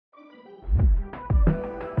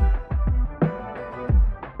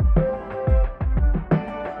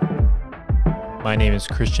My name is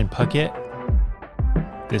Christian Puckett.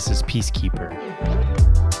 This is Peacekeeper.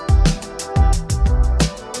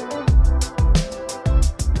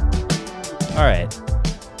 All right,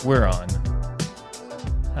 we're on.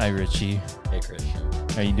 Hi, Richie. Hey, Christian.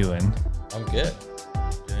 How you doing? I'm good.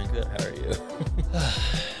 Doing good. How are you?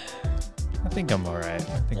 I think I'm all right.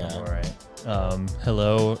 I'm all right.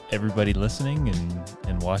 Hello, everybody listening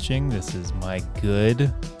and watching. This is my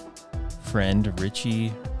good friend,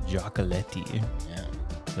 Richie Jiacoletti. Yeah.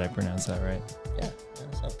 Did I pronounce that right? Yeah,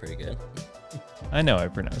 that sounds pretty good. I know I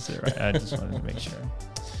pronounced it right. I just wanted to make sure.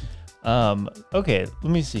 Okay,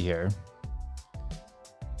 let me see here.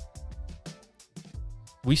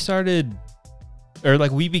 We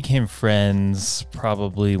became friends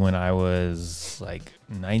probably when I was like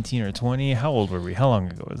 19 or 20. How old were we? How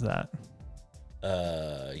long ago was that?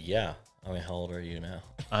 Yeah. I mean, how old are you now?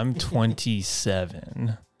 I'm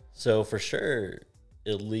 27. So for sure,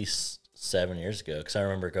 at least 7 years ago, because I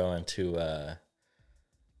remember going to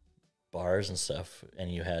bars and stuff,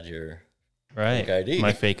 and you had your fake ID.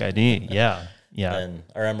 My fake ID, yeah. And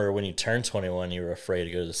I remember when you turned 21, you were afraid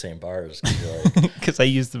to go to the same bars because I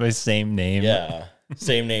used my same name. Yeah,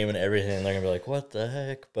 same name and everything. They're gonna be like, "What the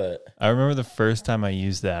heck?" But I remember the first time I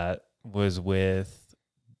used that was with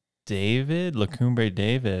David, Lacumbre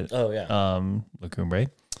David. Oh yeah, Lacumbre,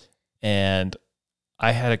 and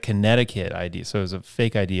I had a Connecticut ID, so it was a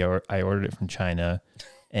fake ID. I ordered it from China,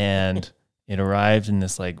 and it arrived in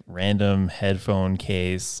this like random headphone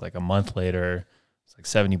case. Like a month later, it's like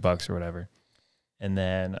 $70 or whatever. And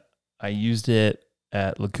then I used it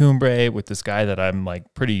at Lacumbre with this guy that I'm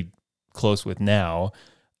like pretty close with now.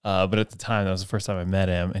 But at the time, that was the first time I met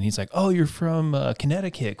him. And he's like, "Oh, you're from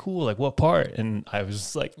Connecticut. Cool. Like what part?" And I was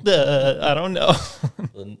just like, I don't know.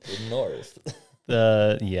 the north.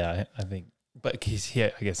 Yeah, I think. But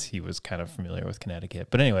I guess he was kind of familiar with Connecticut.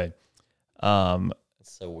 But anyway.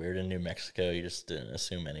 It's so weird in New Mexico. You just didn't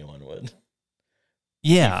assume anyone would.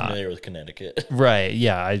 Yeah. Be familiar with Connecticut. Right.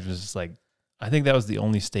 Yeah. I was just like, I think that was the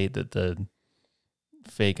only state that the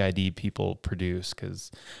fake ID people produce,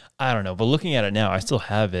 because I don't know. But looking at it now, I still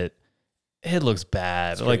have it. It looks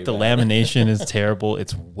bad. Like the lamination is terrible.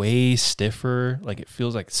 It's way stiffer. Like it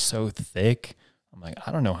feels like so thick. I'm like,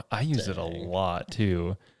 I don't know. I use it a lot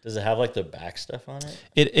too. Does it have like the back stuff on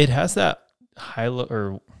it? It has that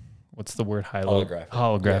or what's the word?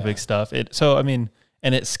 Holographic stuff. So I mean,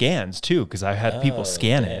 and it scans too, because I had people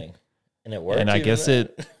scan it. And it worked. And I guess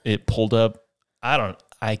it pulled up.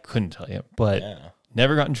 I couldn't tell you, but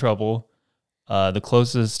never got in trouble. The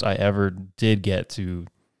closest I ever did get to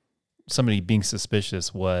somebody being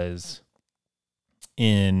suspicious was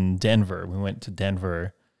in Denver. We went to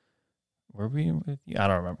Denver. Were we? I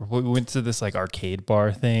don't remember. We went to this like arcade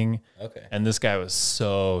bar thing. Okay. And this guy was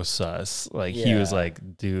so sus. Like he was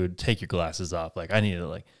like, "Dude, take your glasses off." Like I needed to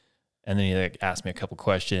like, and then he like asked me a couple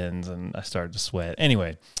questions, and I started to sweat.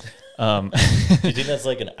 Anyway, do you think that's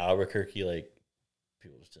like an Albuquerque, like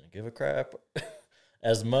people just didn't give a crap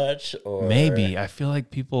as much, or maybe? I feel like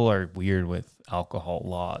people are weird with alcohol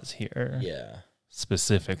laws here. Yeah,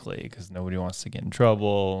 specifically because nobody wants to get in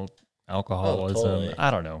trouble. Alcoholism. Oh, totally. I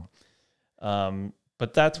don't know.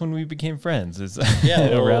 But that's when we became friends. Is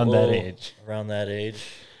around that age,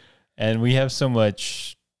 and we have so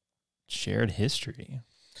much shared history.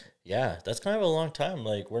 Yeah, that's kind of a long time.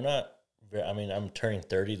 Like we're not. I mean, I'm turning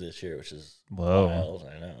 30 this year, which is wild.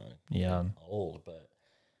 I know. Yeah, I'm old, but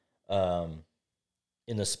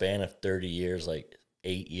in the span of 30 years, like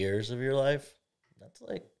 8 years of your life, that's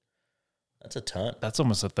a ton. That's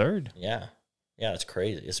almost a third. Yeah, it's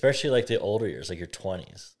crazy. Especially like the older years, like your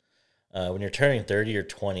 20s. When you're turning 30, your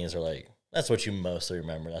 20s are like, that's what you mostly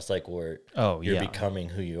remember. That's like where you're becoming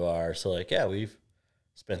who you are. So like, yeah, we've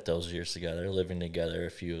spent those years together, living together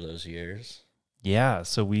a few of those years. Yeah,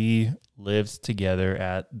 so we lived together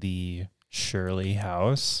at the Shirley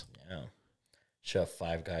house. Yeah. Shove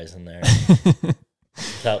 5 guys in there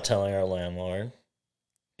without telling our landlord.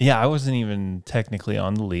 Yeah, I wasn't even technically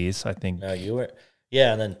on the lease, I think. No, you were.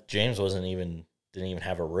 Yeah, and then James didn't even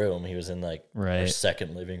have a room. He was in like our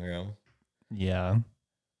second living room. Yeah.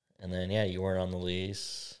 And then, you weren't on the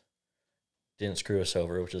lease. Didn't screw us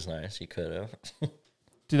over, which is nice. You could have.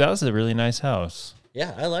 Dude, that was a really nice house.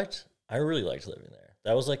 Yeah, I really liked living there.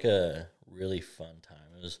 That was like a really fun time.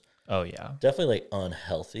 It was definitely like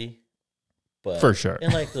unhealthy, but for sure.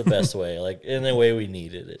 In like the best way, like in the way we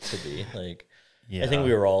needed it to be. Like I think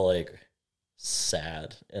we were all like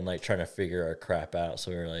sad and like trying to figure our crap out.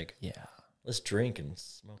 So we were like, let's drink and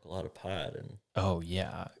smoke a lot of pot. And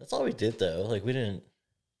that's all we did though. Like we didn't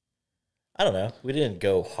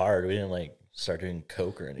go hard. We didn't like start doing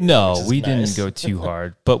coke or anything. No, we didn't go too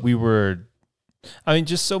hard, but we were I mean,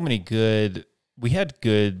 just so many good. We had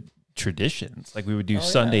good traditions. Like we would do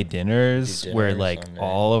Sunday dinners where like Sunday.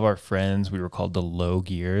 All of our friends, we were called the Low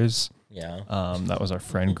Gears. Yeah. That was our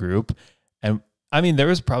friend group. And I mean, there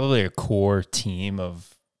was probably a core team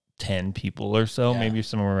of 10 people or so, maybe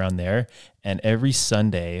somewhere around there. And every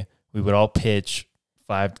Sunday we would all pitch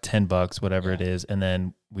 $5 to $10, whatever it is. And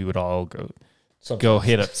then we would all go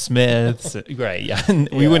hit up Smith's. Right. Yeah.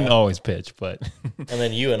 We wouldn't always pitch, but. And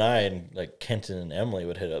then you and I and like Kenton and Emily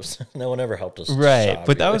would hit up. No one ever helped us. Right.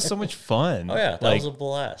 But that was so much fun. Oh yeah. That was a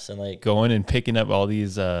blast. And like going and picking up all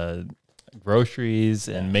these groceries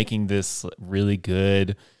and making this really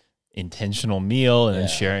good intentional meal and then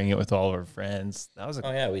sharing it with all of our friends. That was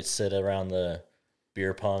we'd sit around the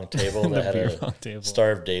beer pong table that had a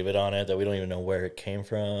Star of David on it that we don't even know where it came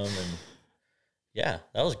from. And yeah,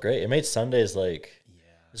 that was great. It made Sundays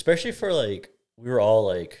especially for like, we were all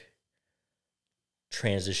like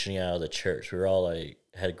transitioning out of the church. We were all like,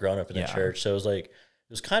 had grown up in the church. So it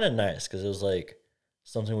was kind of nice because it was like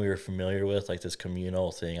something we were familiar with, like this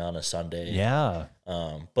communal thing on a Sunday. Yeah.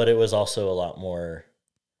 But it was also a lot more,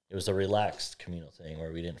 it was a relaxed communal thing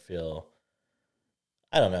where we didn't feel,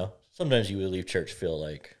 I don't know, sometimes you would leave church feel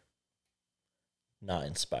like not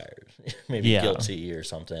inspired, maybe guilty or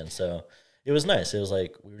something. So it was nice. It was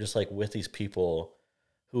like we were just like with these people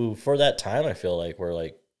who, for that time, I feel like were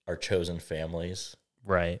like our chosen families,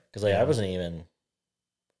 right? Because like I wasn't even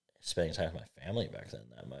spending time with my family back then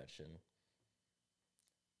that much, and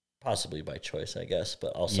possibly by choice, I guess,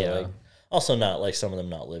 but also also not like some of them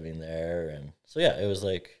not living there, and so it was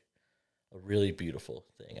like a really beautiful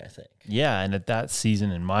thing, I think. Yeah, and at that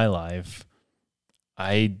season in my life,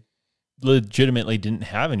 I legitimately didn't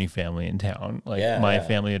have any family in town. Like my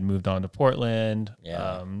family had moved on to Portland,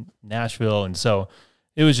 Nashville, and so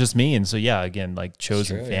it was just me. And so again, like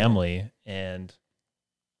chosen family, and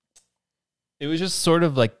it was just sort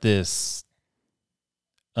of like this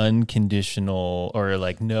unconditional or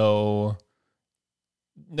like no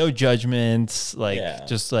judgments, like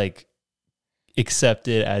just like accept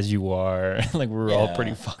it as you are. Like we were all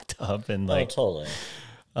pretty fucked up and like totally.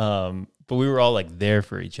 But we were all like there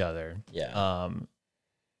for each other. Yeah.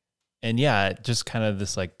 And just kind of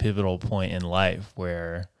this like pivotal point in life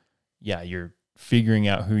where, you're figuring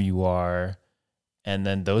out who you are. And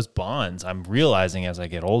then those bonds, I'm realizing as I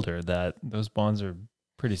get older that those bonds are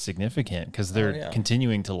pretty significant because they're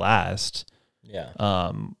continuing to last.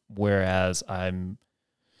 Yeah. Whereas I'm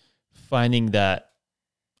finding that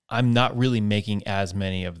I'm not really making as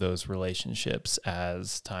many of those relationships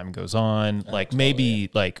as time goes on. Like maybe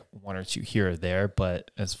like one or two here or there,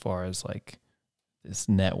 but as far as like this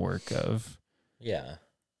network of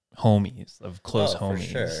homies, of close homies. For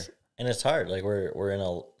sure. And it's hard. Like we're in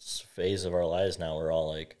a phase of our lives now. We're all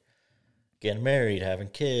like getting married, having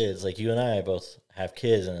kids. Like you and I both have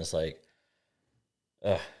kids, and it's like,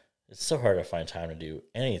 it's so hard to find time to do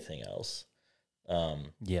anything else.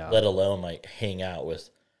 Let alone like hang out with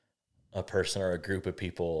a person or a group of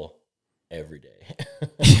people every day.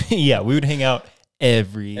 We would hang out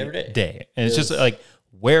every day. And it's just like,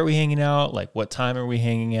 where are we hanging out? Like, what time are we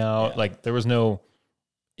hanging out? Like, there was no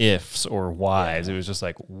ifs or whys. It was just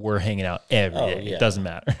like, we're hanging out every day. It doesn't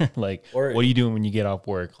matter. Like, what are you doing when you get off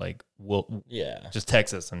work? Like, we'll just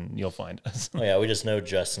text us and you'll find us. We just know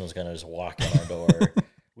Justin was going to just walk in our door.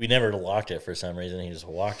 We never locked it for some reason. He just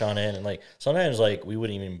walked on in, and like sometimes like we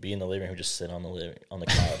wouldn't even be in the living room. We'd just sit on the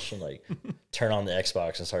couch and like turn on the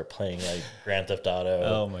Xbox and start playing like Grand Theft Auto.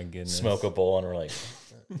 Oh my goodness! Smoke a bowl, and we're like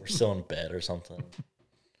we're still in bed or something.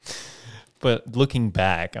 But looking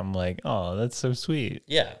back, I'm like, oh, that's so sweet.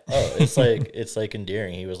 Yeah. Oh, it's like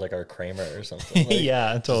endearing. He was like our Kramer or something.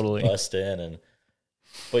 Like, totally. Bust in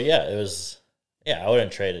but it was. I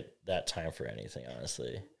wouldn't trade it that time for anything,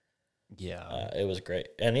 honestly. Yeah, it was great,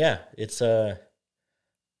 and it's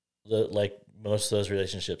like most of those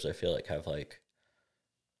relationships, I feel like have like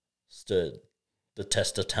stood the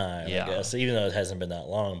test of time. I guess even though it hasn't been that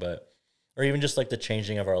long, or even just like the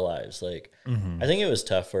changing of our lives. Like I think it was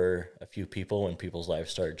tough for a few people when people's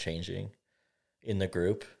lives started changing in the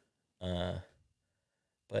group, but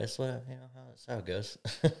it's that's how it goes.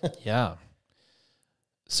 Yeah.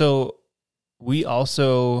 So we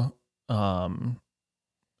also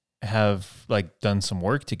have like done some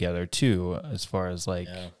work together too, as far as like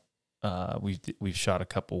we've shot a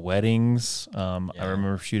couple weddings. I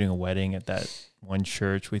remember shooting a wedding at that one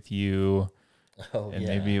church with you. And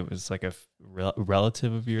maybe it was like a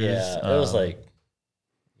relative of yours. Yeah, it was like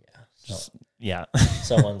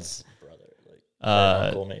someone's brother, like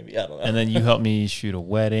uncle maybe. I don't know. And then you helped me shoot a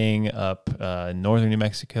wedding up in northern New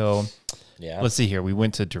Mexico. Yeah. Let's see here. We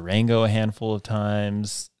went to Durango a handful of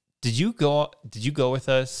times. Did you go with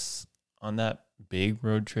us on that big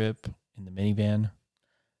road trip in the minivan?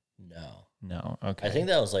 No. Okay. I think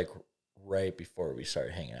that was like right before we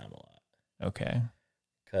started hanging out a lot. Okay.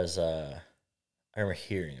 Because I remember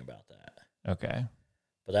hearing about that. Okay.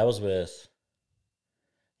 But that was with,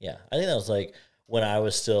 I think that was like when I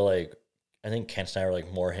was still like, I think Kent and I were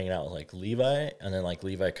like more hanging out with like Levi. And then like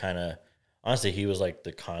Levi kind of, honestly, he was like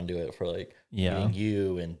the conduit for like meeting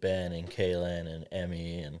you and Ben and Kaylin and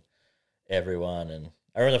Emmy and everyone. And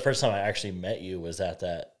I remember the first time I actually met you was at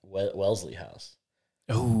that Wellesley house.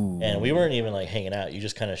 Oh. And we weren't even like hanging out. You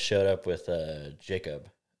just kind of showed up with Jacob.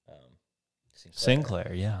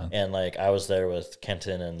 Sinclair, yeah. And like I was there with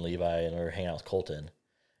Kenton and Levi and we were hanging out with Colton.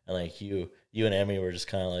 And like you and Emmy were just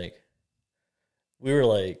kind of like, we were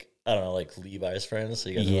like, I don't know, like Levi's friends. So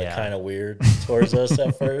you guys were like kind of weird towards us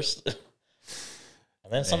at first.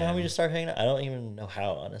 And then somehow we just started hanging out. I don't even know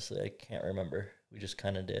how, honestly. I can't remember. We just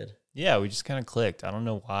kind of did. Yeah, we just kind of clicked. I don't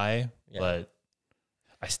know why, but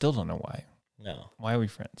I still don't know why. No. Why are we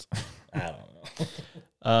friends? I don't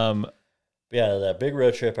know. But yeah, that big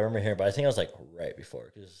road trip, I remember hearing, but I think I was like right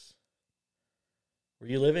before. Because were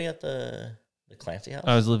you living at the Clancy house?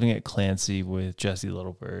 I was living at Clancy with Jesse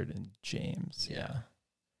Littlebird and James. Yeah.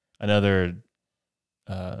 Another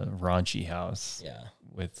raunchy house. Yeah.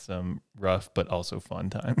 With some rough but also fun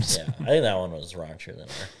times. Yeah. I think that one was raunchier than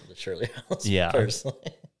the Shirley house. Yeah.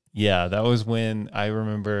 Personally. Yeah. That was when I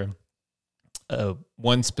remember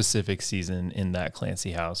one specific season in that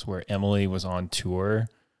Clancy house where Emily was on tour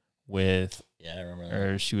with, I remember that.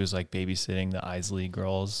 Or she was like babysitting the Isley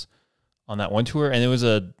girls on that one tour. And it was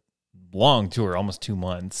a long tour, almost 2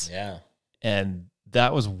 months. Yeah. And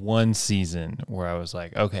that was one season where I was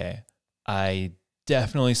like, okay, I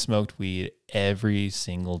definitely smoked weed every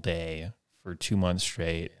single day for 2 months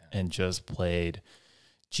straight and just played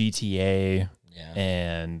GTA. Yeah.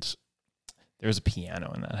 And there was a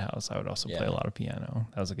piano in that house. I would also play a lot of piano.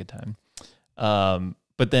 That was a good time.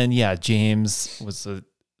 But then, James was a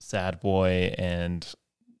sad boy and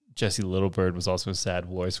Jesse Littlebird was also a sad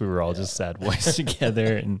boy. So we were all just sad boys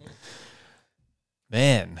together. And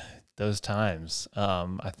man, those times.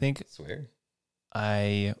 I think it's weird.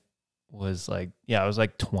 I was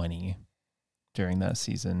like 20 during that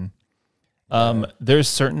season. There's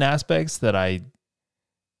certain aspects that I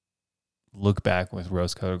look back with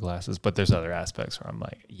rose-colored glasses, but there's other aspects where I'm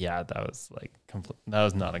like, that was like that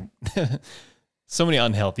was not a so many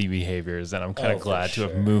unhealthy behaviors, and I'm kind of glad to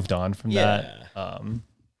have moved on from that.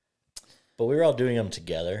 But we were all doing them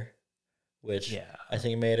together, which I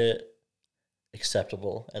think made it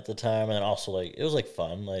acceptable at the time, and then also like it was like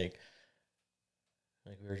fun, like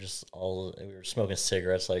we were smoking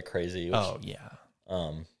cigarettes like crazy. Which,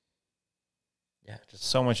 just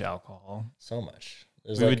so much alcohol, so much. It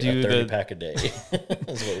was like a 30 pack a day.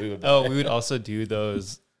 That's what we would buy. We would also do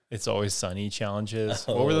those It's Always Sunny challenges.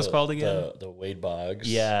 What were those called again? The Wade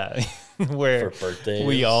Boggs. Yeah. Where for birthdays.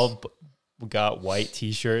 We all got white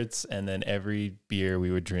T-shirts, and then every beer we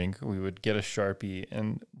would drink, we would get a Sharpie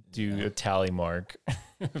and do a tally mark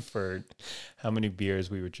for how many beers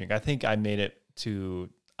we would drink. I think I made it to,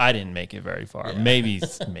 I didn't make it very far. Maybe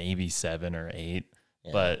 7 or 8.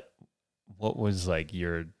 Yeah. But what was like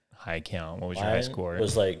your high count? What was your high score? It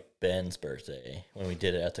was like Ben's birthday when we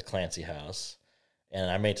did it at the Clancy house. And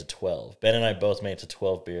I made it to 12. Ben and I both made it to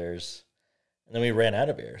 12 beers. And then we ran out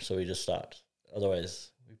of beer, so we just stopped.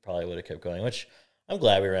 Otherwise, we probably would have kept going, which I'm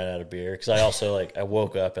glad we ran out of beer. Because I also, I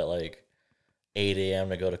woke up at 8 a.m.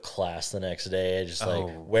 to go to class the next day. Just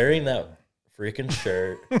wearing that freaking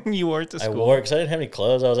shirt. You wore it to school? I wore it because I didn't have any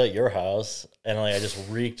clothes. I was at your house. And I just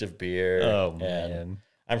reeked of beer. Oh, man.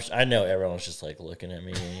 I know everyone was just looking at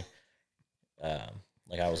me.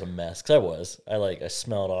 I was a mess, because I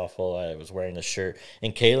smelled awful. I was wearing the shirt,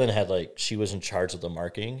 and Kaylin had she was in charge of the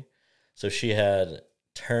marking, so she had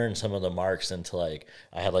turned some of the marks into I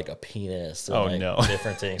had a penis and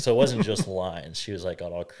different things. So it wasn't just lines. She was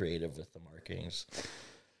got all creative with the markings.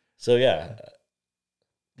 So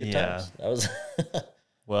good times. That was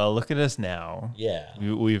well. Look at us now. Yeah,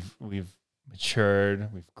 we've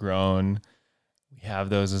matured. We've grown. We have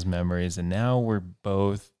those as memories, and now we're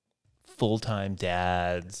both full-time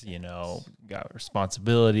dads, got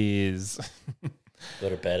responsibilities. Go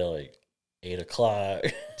to bed at 8 o'clock.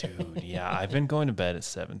 Dude, yeah. I've been going to bed at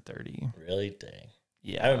 7:30. Really? Dang.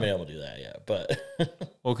 Yeah. I haven't been able to do that yet, but.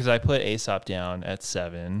 Well, because I put Aesop down at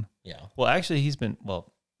 7. Yeah. Well, actually,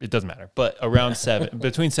 it doesn't matter, but around 7,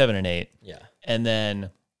 between 7 and 8. Yeah. And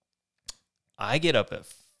then I get up at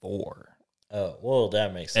 4. Oh, well,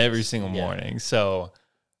 that makes sense. Every single morning. So,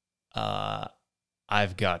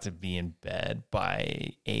 I've got to be in bed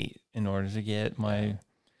by 8 in order to get my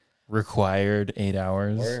required 8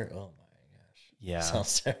 hours. Oh my gosh. Yeah.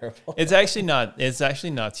 Sounds terrible. It's actually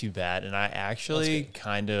not too bad. And I actually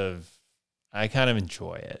kind of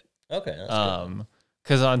enjoy it. Okay. That's good.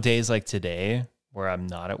 Because on days like today where I'm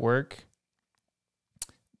not at work,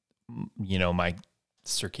 you know, my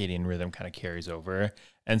circadian rhythm kind of carries over.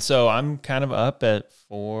 And so I'm kind of up at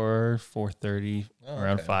 4:30,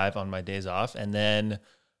 around 5 on my days off. And then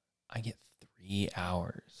I get 3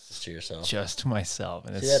 hours just to yourself, just to myself.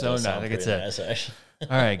 And it's so nice. I get to,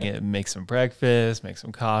 all right, make some breakfast, make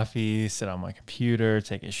some coffee, sit on my computer,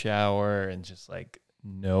 take a shower, and just like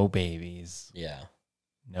no babies. Yeah.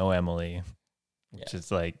 No Emily, which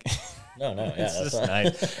is like, no, yeah, it's just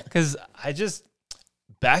nice. Because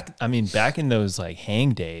back in those like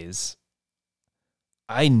hang days,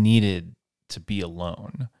 I needed to be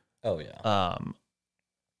alone. Oh yeah.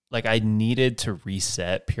 Like I needed to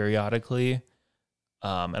reset periodically.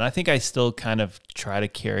 And I think I still kind of try to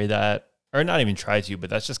carry that, or not even try to, but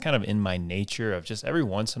that's just kind of in my nature of just every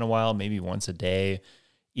once in a while, maybe once a day,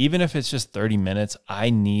 even if it's just 30 minutes, I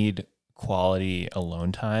need quality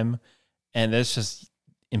alone time. And that's just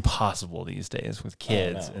impossible these days with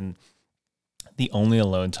kids. Oh, no. And the only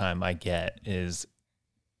alone time I get is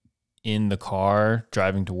in the car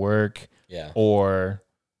driving to work, or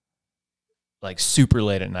like super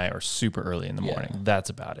late at night or super early in the morning. That's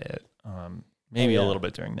about it. Maybe a little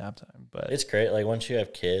bit during nap time, but it's great. Like once you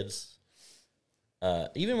have kids,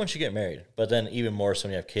 even once you get married, but then even more so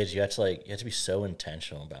when you have kids, you have to be so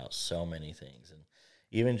intentional about so many things. And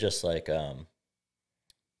even just like, I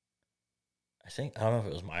don't know if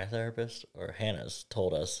it was my therapist or Hannah's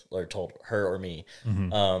told her or me,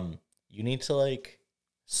 you need to like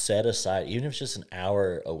set aside, even if it's just an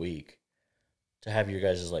hour a week, to have your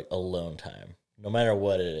guys' like alone time, no matter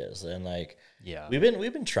what it is. And like, we've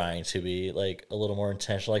been trying to be like a little more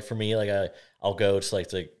intentional. Like for me, like I'll go to like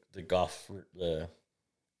the golf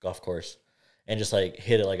course and just like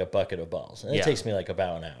hit it like a bucket of balls. And it takes me like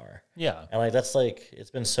about an hour. Yeah. And like, that's like,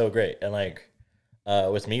 it's been so great. And like,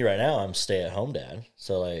 with me right now, I'm stay-at-home dad.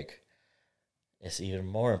 So like, it's even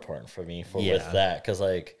more important for me with that. Cause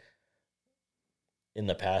like in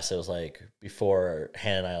the past, it was like before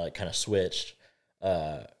Hannah and I like kind of switched,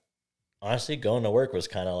 honestly, going to work was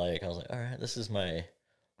kind of like, I was like, all right, this is my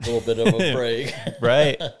little bit of a break.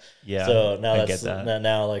 Right. Yeah. So now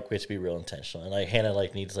now like we have to be real intentional. And like Hannah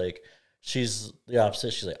like needs like, she's the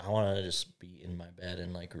opposite. She's like, I want to just be in my bed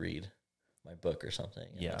and like read my book or something.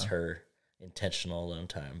 And that's her intentional alone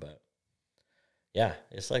time. But yeah,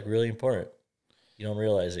 it's like really important. You don't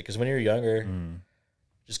realize it because when you're younger,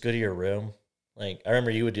 just go to your room. Like I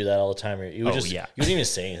remember you would do that all the time. You would you wouldn't even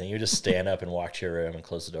say anything. You would just stand up and walk to your room and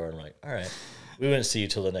close the door and like, all right, we wouldn't see you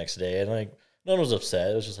till the next day. And like no one was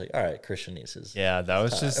upset. It was just like, all right, Christian needs his that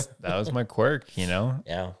was my quirk, you know?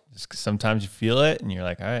 Yeah. Just sometimes you feel it and you're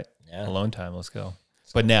like, all right, alone time, let's go.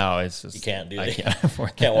 But now it's just you can't do it.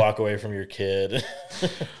 Can't walk away from your kid.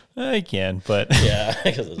 I can, but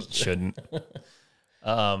shouldn't.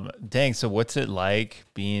 Dang, so what's it like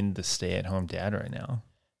being the stay-at-home dad right now?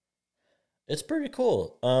 It's pretty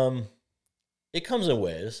cool. It comes in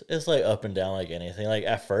waves. It's like up and down like anything. Like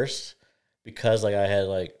at first, because like I had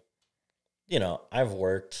like, you know, I've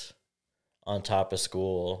worked on top of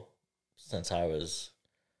school since I was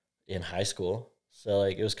in high school. So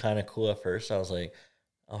like it was kind of cool at first. I was like,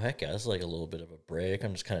 oh heck yeah, this is like a little bit of a break.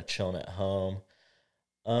 I'm just kind of chilling at home.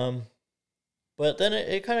 But then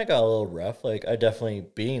it kind of got a little rough. Like I definitely,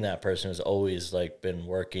 being that person who's always like been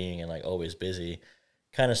working and like always busy,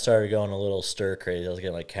 kind of started going a little stir crazy. I was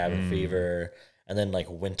getting like cabin fever, and then like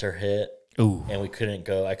winter hit. Ooh. And I couldn't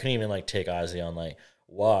even like take Ozzy on like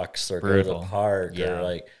walks or go to the park or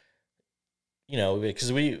like, you know,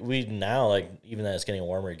 because we now like, even though it's getting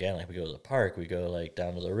warmer again, like we go to the park, we go like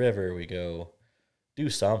down to the river, we go do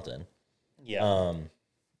something. Yeah.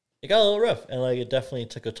 It got a little rough, and like it definitely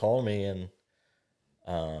took a toll on me, and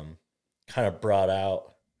kind of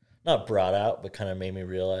not brought out, but kind of made me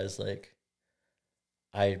realize like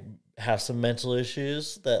I have some mental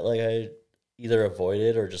issues that like I either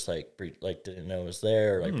avoided or just like didn't know was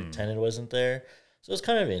there, or like pretended wasn't there. So it's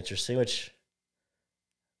kind of interesting, which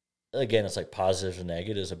again, it's like positives and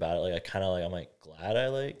negatives about it. Like I kind of like, I'm like glad I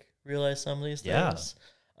like realized some of these things.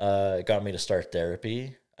 It got me to start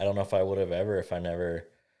therapy. I don't know if I would have ever if I never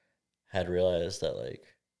had realized that like,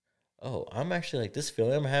 oh, I'm actually like, this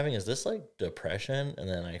feeling I'm having, is this like depression? And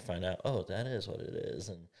then I find out, oh, that is what it is.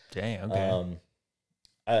 And dang, okay.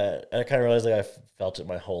 I kind of realized like I felt it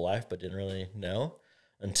my whole life, but didn't really know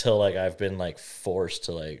until like I've been like forced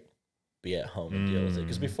to like be at home and deal with it.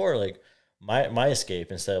 Because before, like my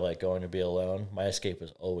escape, instead of like going to be alone, my escape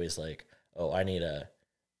was always like, oh, I need to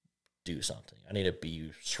do something. I need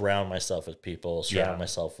to surround myself with people, surround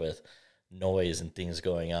myself with noise and things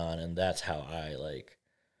going on. And that's how I like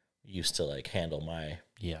used to like handle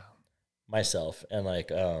myself. And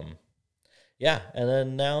like, and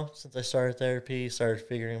then now since I started therapy, started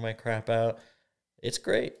figuring my crap out, it's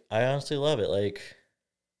great. I honestly love it. Like,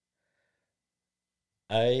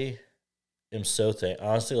 I am so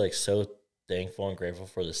thankful and grateful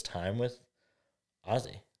for this time with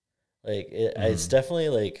Ozzy. Like, it's definitely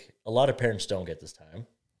like a lot of parents don't get this time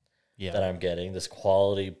that I'm getting, this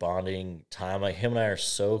quality bonding time. Like, him and I are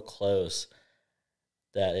so close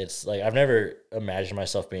that it's like I've never imagined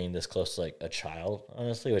myself being this close to like a child,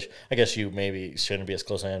 honestly, which I guess you maybe shouldn't be as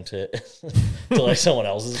close as I am to like someone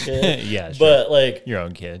else's kid. Yeah, sure. But like your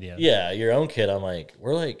own kid, yeah, your own kid. I'm like,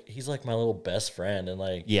 he's like my little best friend, and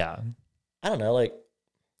like, I don't know, like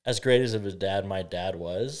as great as of his dad my dad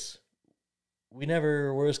was, we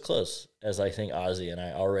never were as close as I think Ozzy and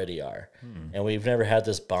I already are, and we've never had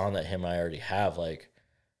this bond that him and I already have. Like,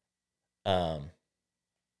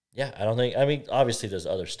 I don't think, I mean, obviously there's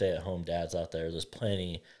other stay-at-home dads out there. There's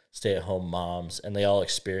plenty stay-at-home moms, and they all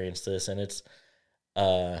experience this, and it's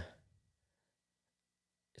kind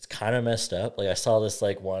of messed up. Like, I saw this,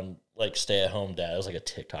 like, one, like, stay-at-home dad. It was, like, a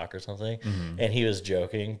TikTok or something, and he was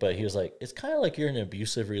joking, but he was like, it's kind of like you're in an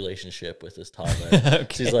abusive relationship with this toddler. Okay.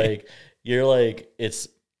 So he's like, you're, like, it's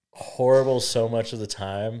horrible so much of the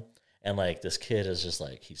time, and, like, this kid is just,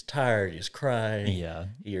 like, he's tired, he's crying. Yeah.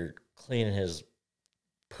 You're cleaning his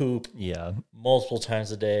poop multiple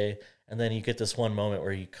times a day, and then you get this one moment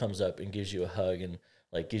where he comes up and gives you a hug and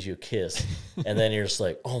like gives you a kiss, and then you're just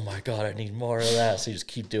like, oh my god, I need more of that. So you just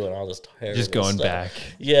keep doing all this terrible just going stuff. back.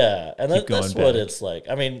 Yeah, and that's what it's like.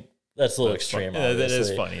 I mean, that's a little extreme. That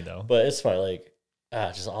is funny though, but it's funny. Like,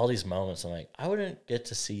 just all these moments. I'm like, I wouldn't get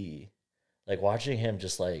to see, like, watching him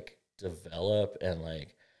just like develop, and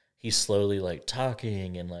like he's slowly like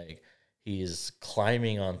talking, and like he's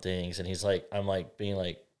climbing on things, and he's like, I'm like being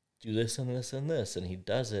like, do this and this and this, and he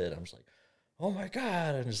does it. I'm just like, oh my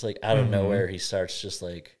god! And just like out of nowhere, he starts just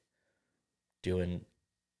like doing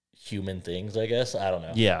human things. I guess, I don't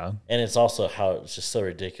know. Yeah, and it's also how it's just so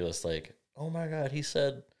ridiculous. Like, oh my god, he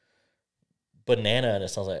said banana, and it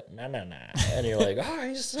sounds like nah, and you're like, oh,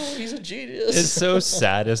 he's a genius. It's so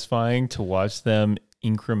satisfying to watch them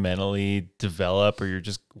incrementally develop, or you're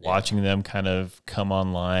just watching them kind of come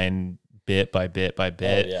online bit by bit by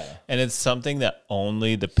bit. And it's something that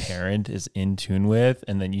only the parent is in tune with,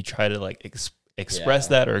 and then you try to like express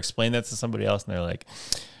that or explain that to somebody else, and they're like,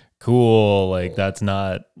 cool, like that's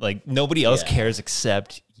not, like, nobody else cares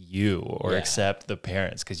except you, or except the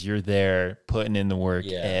parents, because you're there putting in the work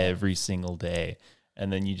every single day,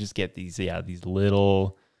 and then you just get these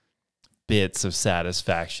little bits of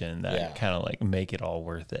satisfaction that kind of like make it all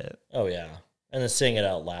worth it. Oh yeah. And then saying it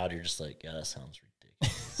out loud, you're just like, yeah, that sounds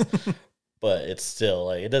ridiculous. But it's still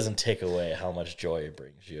like, it doesn't take away how much joy it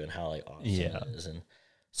brings you and how like awesome it is. And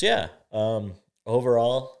so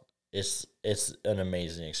overall it's an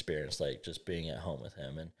amazing experience, like just being at home with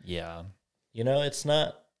him. And you know, it's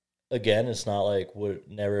not like would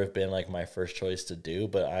never have been like my first choice to do,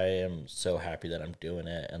 but I am so happy that I'm doing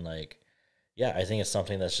it. And like, I think it's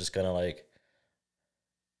something that's just gonna like,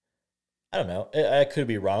 I don't know, I could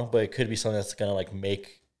be wrong, but it could be something that's gonna like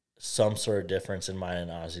make some sort of difference in mine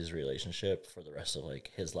and Ozzy's relationship for the rest of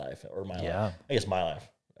like his life, or my life. I guess my life,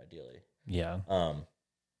 ideally.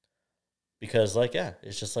 Because like,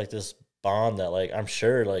 it's just like this bond that like I'm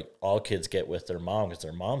sure like all kids get with their mom, because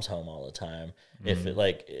their mom's home all the time. If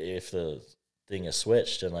the thing is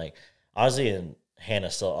switched, and like Ozzy and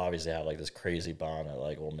Hannah still obviously have like this crazy bond that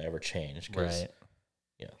like will never change, because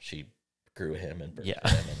you know, she grew him and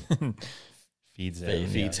birthed him and feeds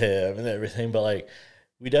him and everything. But like,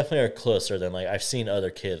 we definitely are closer than like I've seen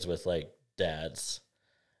other kids with like dads,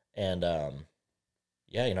 and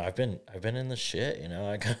you know, I've been in the shit, you know,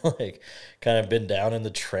 I kind of been down in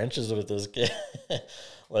the trenches with this kid,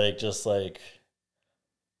 like just like,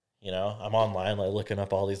 you know, I'm online like looking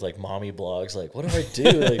up all these like mommy blogs, like what do I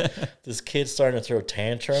do? Like this kid's starting to throw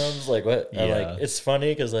tantrums, like what? And, like it's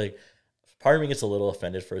funny because like part of me gets a little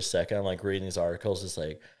offended for a second. I'm like reading these articles, it's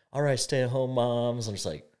like, all right, stay at home moms. I'm just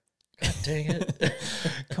like, God dang it.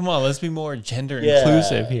 Come on, let's be more gender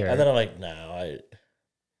inclusive here. And then I'm like, no,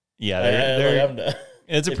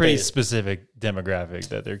 it's a pretty specific demographic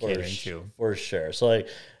that they're catering to. For sure. So like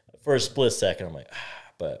for a split second, I'm like,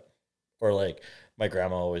 or like my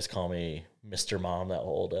grandma always called me Mr. Mom, that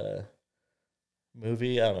old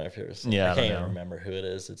movie. I don't know if it was, I can't even remember who it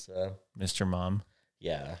is. It's Mr. Mom.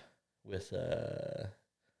 Yeah. With the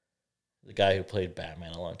guy who played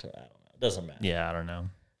Batman a long time. I don't know. It doesn't matter. Yeah, I don't know.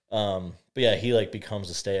 But yeah, he like becomes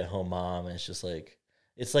a stay-at-home mom, and it's just like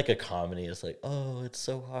it's like a comedy. It's like, oh, it's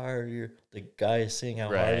so hard. The guy is seeing how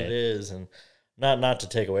hard it is, and not to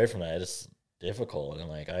take away from that, it's difficult. And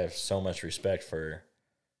like I have so much respect for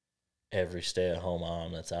every stay-at-home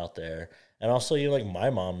mom that's out there. And also, like my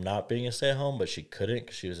mom not being a stay-at-home, but she couldn't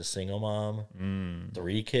because she was a single mom,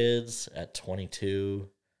 3 kids at 22.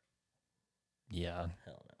 Yeah,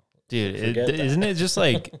 hell no, dude. Isn't it just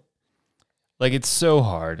like, like it's so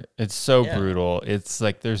hard. It's so brutal. It's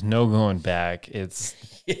like there's no going back. It's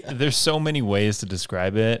there's so many ways to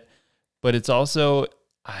describe it, but it's also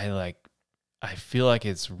I feel like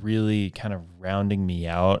it's really kind of rounding me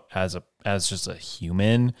out as just a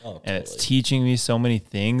human, and it's teaching me so many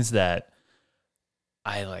things that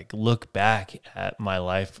I like look back at my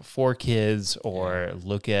life before kids, or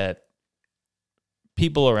look at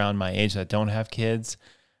people around my age that don't have kids.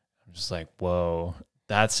 I'm just like, whoa,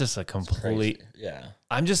 that's just a complete,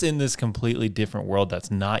 I'm just in this completely different world that's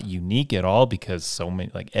not unique at all, because so many,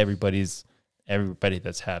 like everybody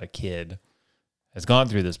that's had a kid has gone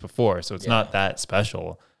through this before. So it's not that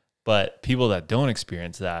special, but people that don't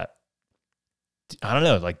experience that, I don't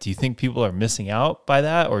know, like, do you think people are missing out by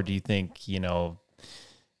that? Or do you think,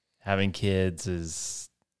 having kids is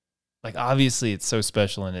like, obviously it's so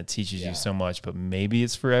special and it teaches you so much, but maybe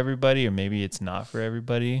it's for everybody, or maybe it's not for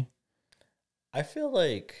everybody. I feel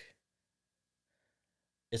like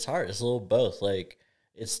it's hard. It's a little both. Like,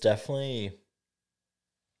 it's definitely,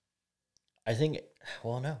 I think,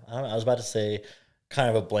 well, no, I don't know. I was about to say kind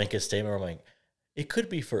of a blanket statement where I'm like, it could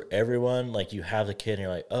be for everyone. Like, you have the kid and you're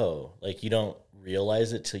like, oh, like you don't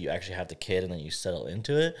realize it till you actually have the kid and then you settle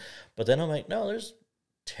into it. But then I'm like, no, there's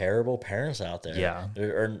terrible parents out there. Yeah.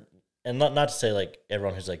 And not to say like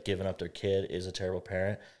everyone who's like given up their kid is a terrible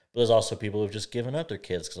parent, but there's also people who've just given up their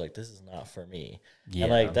kids because like, this is not for me. Yeah.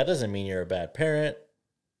 And like, that doesn't mean you're a bad parent,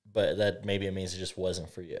 but that maybe it means it just wasn't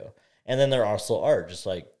for you. And then there also are just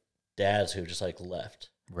like dads who just like left.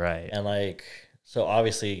 Right. And like, so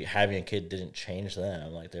obviously having a kid didn't change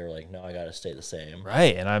them. Like they were like, no, I got to stay the same.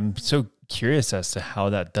 Right. And I'm so curious as to how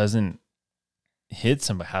that doesn't hit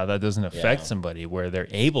somebody, how that doesn't affect somebody where they're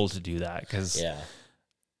able to do that. Because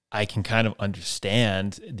I can kind of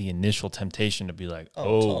understand the initial temptation to be like,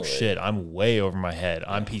 oh totally. Shit, I'm way over my head.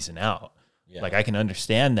 I'm peacing out. Yeah. Like I can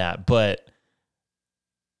understand that, but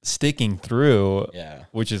sticking through,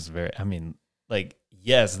 which is very, I mean, like,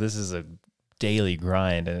 yes, this is a daily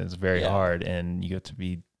grind and it's very hard and you have to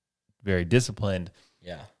be very disciplined.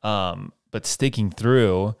 Yeah. But sticking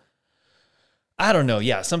through, I don't know.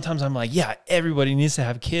 Yeah. Sometimes I'm like, yeah, everybody needs to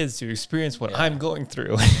have kids to experience what I'm going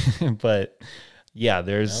through. But yeah,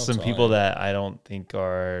 there's some people that I don't think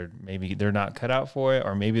are, maybe they're not cut out for it,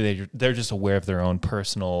 or maybe they're just aware of their own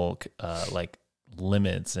personal, like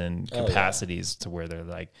limits and capacities to where they're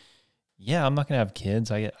like, yeah, I'm not going to have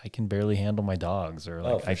kids. I can barely handle my dogs, or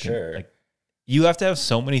like, I can, like, you have to have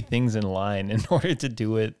so many things in line in order to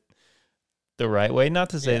do it the right way. Not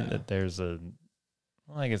to say that there's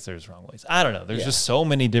well, I guess there's wrong ways. I don't know. There's just so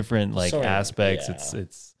many different like aspects. It's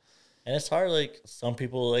and it's hard. Like some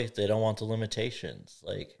people, like they don't want the limitations.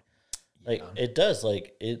 Like it does.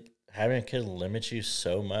 Like having a kid limits you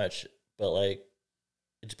so much. But like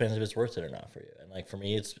it depends if it's worth it or not for you. And like for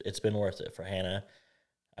me, it's been worth it. For Hannah,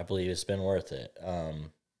 I believe it's been worth it.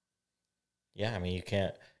 Yeah, I mean you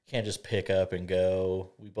can't just pick up and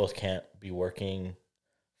go. We both can't be working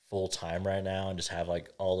full time right now and just have like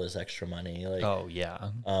all this extra money. Like,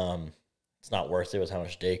 it's not worth it with how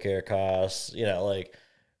much daycare costs. Like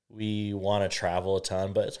we want to travel a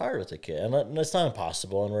ton, but it's hard with a kid, and it's not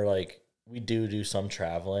impossible. And we're like, we do some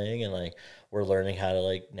traveling, and like we're learning how to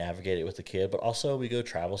like navigate it with the kid. But also, we go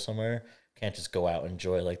travel somewhere, can't just go out and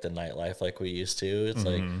enjoy like the nightlife like we used to. It's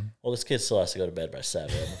like, well, this kid still has to go to bed by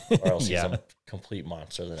 7, or else he's a complete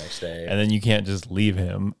monster the next day. And then you can't just leave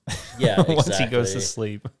him. Yeah, exactly. Once he goes to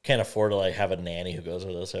sleep. Can't afford to like have a nanny who goes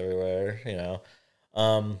with us everywhere,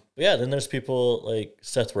 But yeah, then there's people like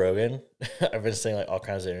Seth Rogen. I've been seeing like all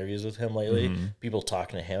kinds of interviews with him lately. People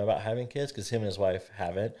talking to him about having kids because him and his wife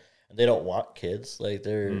haven't, and they don't want kids. Like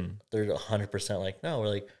they're 100% like, no, we're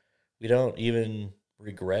like, we don't even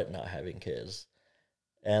regret not having kids.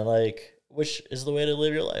 And like, which is the way to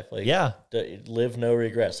live your life. Like, live no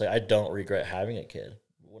regrets. Like I don't regret having a kid,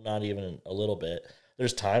 well, not even a little bit.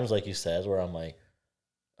 There's times, like you said, where I'm like,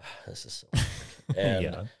 this is so hard.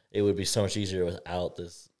 And it would be so much easier without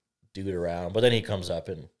this dude around. But then he comes up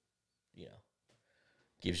and,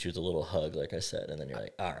 gives you the little hug, like I said, and then you're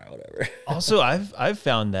like, all right, whatever. Also, I've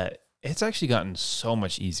found that it's actually gotten so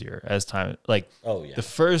much easier as time, like, the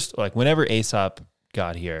first, like, whenever Aesop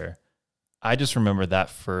got here, I just remember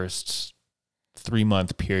that first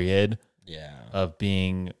 3-month period yeah, of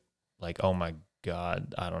being like, oh my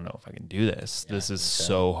God, I don't know if I can do this. This is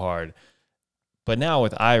so hard. But now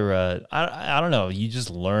with Ira, I don't know. You just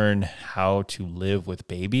learn how to live with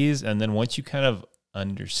babies. And then once you kind of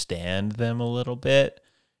understand them a little bit,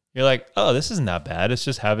 you're like, oh, this isn't that bad. It's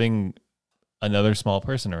just having another small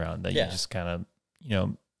person around that you just kind of, you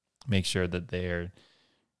know, make sure that they're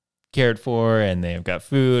cared for and they've got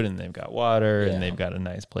food and they've got water and they've got a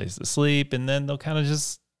nice place to sleep. And then they'll kind of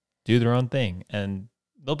just do their own thing. And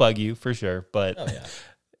they'll bug you for sure. But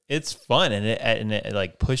it's fun. And it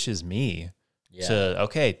like pushes me. So,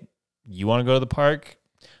 okay, you want to go to the park?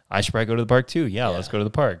 I should probably go to the park too. Yeah, let's go to the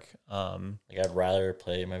park. Like I'd rather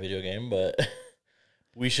play my video game, but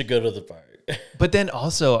we should go to the park. But then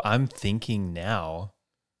also I'm thinking now,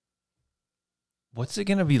 what's it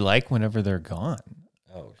going to be like whenever they're gone?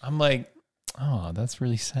 Oh, I'm like, oh, that's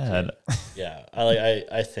really sad. Yeah.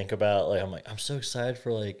 I think about like, I'm like, I'm so excited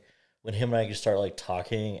for like, when him and I just start like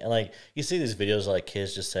talking and like you see these videos of like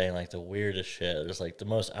kids just saying like the weirdest shit, just like the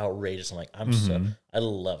most outrageous. I'm like, I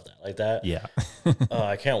love that. Like that. Yeah. Oh,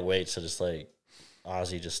 I can't wait to just like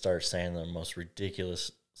Ozzy just start saying the most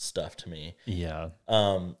ridiculous stuff to me. Yeah.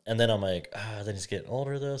 And then I'm like, then he's getting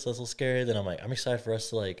older though, so that's a little scary. Then I'm like, I'm excited for us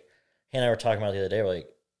to like, he and I were talking about the other day, we're like,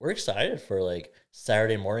 we're excited for like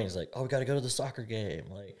Saturday mornings, like, oh, we got to go to the soccer game.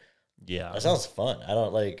 Like, yeah, that sounds fun. I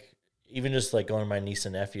don't like, even just like going to my niece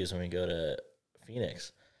and nephews when we go to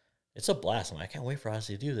Phoenix, it's a blast. I'm like, I can't wait for Ozzy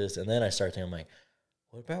to do this. And then I start thinking, I'm like,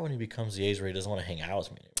 what about when he becomes the age where he doesn't want to hang out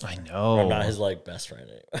with me anymore? I know. Or I'm not his like best friend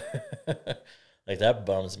anymore. Like that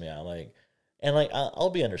bums me out. Like, and like I'll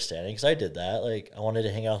be understanding because I did that. Like I wanted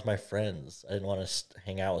to hang out with my friends. I didn't want to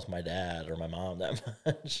hang out with my dad or my mom that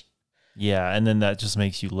much. Yeah, and then that just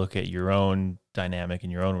makes you look at your own dynamic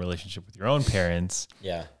and your own relationship with your own parents.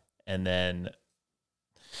 Yeah, and then.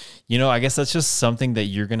 You know, I guess that's just something that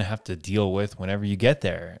you're going to have to deal with whenever you get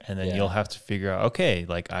there. And then you'll have to figure out, okay,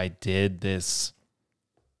 like I did this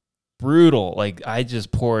brutal, like I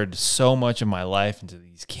just poured so much of my life into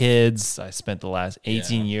these kids. I spent the last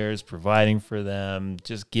 18 years providing for them,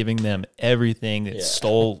 just giving them everything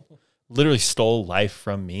that literally stole life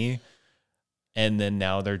from me. And then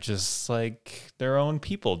now they're just like their own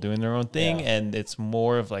people doing their own thing. And it's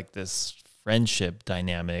more of like this friendship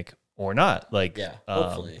dynamic. Or not, like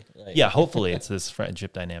hopefully, hopefully it's this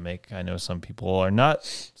friendship dynamic. I know some people are not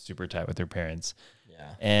super tight with their parents,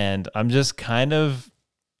 and I'm just kind of,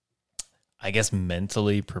 I guess,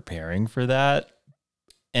 mentally preparing for that.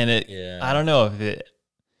 And I don't know if it.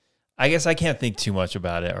 I guess I can't think too much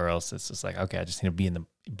about it, or else it's just like, okay, I just need to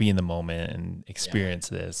be in the moment and experience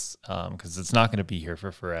this, because it's not going to be here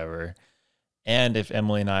for forever. And if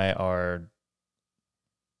Emily and I are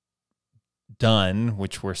done,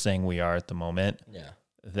 which we're saying we are at the moment,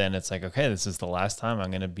 then it's like, okay, this is the last time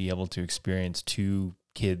I'm going to be able to experience 2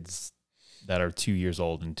 kids that are 2 years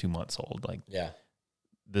old and 2 months old. Like,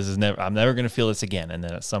 this is I'm never going to feel this again. And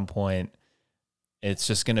then at some point it's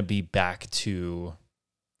just going to be back to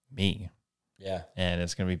me. Yeah. And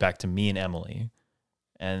it's going to be back to me and Emily.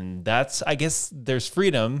 And that's, I guess there's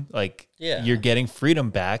freedom. Like you're getting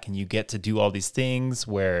freedom back and you get to do all these things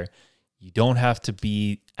where you don't have to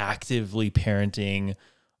be actively parenting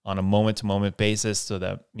on a moment-to-moment basis. So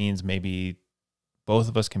that means maybe both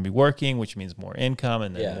of us can be working, which means more income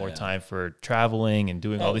and then more time for traveling and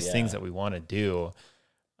doing all these things that we want to do.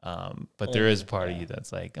 But there is a part of you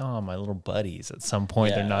that's like, oh, my little buddies. At some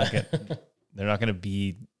point, they're not going to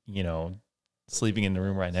be, you know, sleeping in the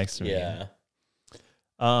room right next to me. Yeah.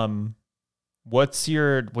 What's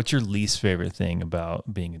your least favorite thing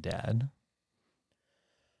about being a dad?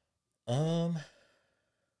 Oh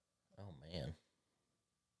man.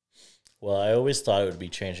 Well, I always thought it would be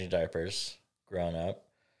changing diapers growing up.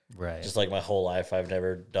 Right. Just like my whole life, I've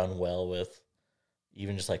never done well with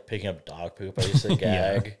even just like picking up dog poop. I used to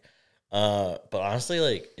gag. But honestly,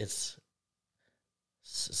 like it's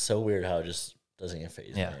so weird how it just doesn't get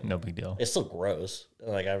phased. Yeah, no big deal. It's still gross.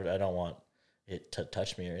 Like I don't want it to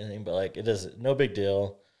touch me or anything, but like it is no big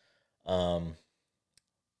deal.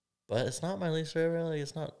 But it's not my least favorite. Like,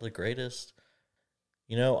 it's not the greatest.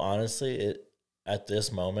 You know, honestly, at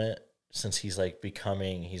this moment, since he's like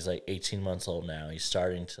 18 months old now, he's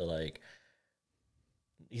starting to like,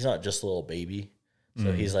 he's not just a little baby.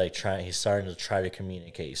 So he's like he's starting to try to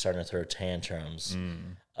communicate. He's starting to throw tantrums.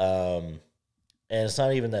 And it's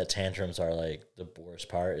not even that tantrums are like the worst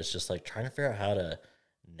part. It's just like trying to figure out how to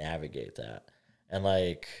navigate that and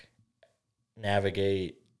like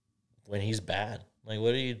navigate when he's bad. Like,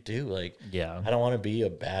 what do you do? Like, I don't want to be a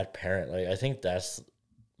bad parent. Like, I think that's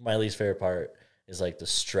my least favorite part is like the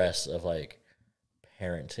stress of like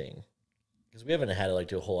parenting. because we haven't had to like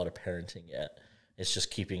do a whole lot of parenting yet. It's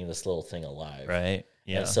just keeping this little thing alive. Right.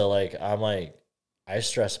 Yeah. And so like, I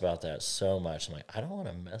stress about that so much. I'm like, I don't want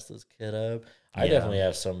to mess this kid up. I definitely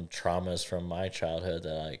have some traumas from my childhood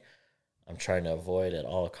that like I'm trying to avoid at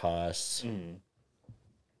all costs.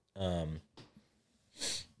 So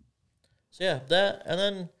yeah, that, and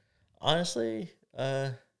then honestly,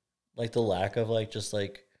 like the lack of like just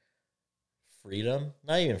like freedom,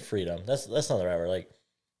 not even freedom. That's not the right word. Like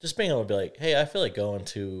just being able to be like, hey, I feel like going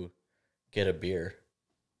to get a beer.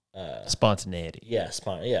 Spontaneity. Yeah,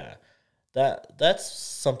 yeah. That's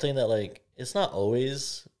something that like it's not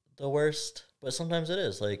always the worst, but sometimes it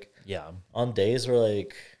is. Like on days where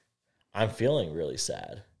like I'm feeling really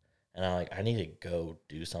sad and I'm like I need to go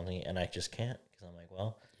do something and I just can't because I'm like,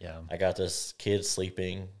 well, I got this kid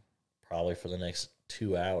sleeping probably for the next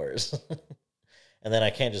 2 hours. And then I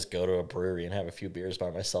can't just go to a brewery and have a few beers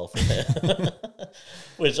by myself.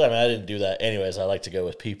 Which I mean I didn't do that anyways. I like to go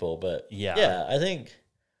with people, but yeah, I think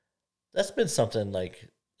that's been something like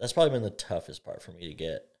that's probably been the toughest part for me to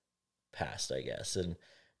get past, I guess. And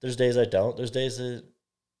there's days I don't. There's days it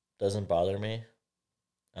doesn't bother me.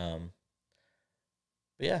 But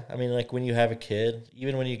yeah, I mean, like when you have a kid,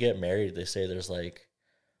 even when you get married, they say there's like,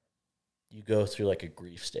 you go through like a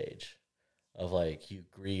grief stage of like, you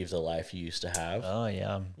grieve the life you used to have. Oh,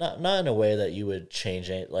 yeah. Not in a way that you would change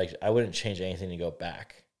it. Like, I wouldn't change anything to go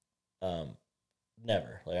back.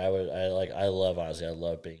 Never. Like, I love, honestly, I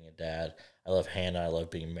love being a dad. I love Hannah. I love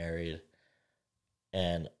being married.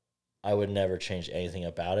 And I would never change anything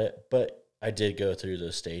about it. But I did go through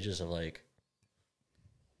those stages of like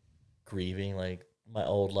grieving like my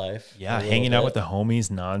old life. Yeah, hanging out with the homies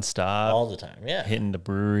nonstop. All the time, yeah. Hitting the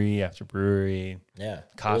brewery after brewery. Yeah.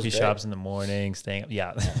 Coffee shops in the morning, staying up.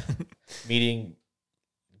 Yeah.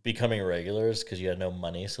 Becoming regulars because you had no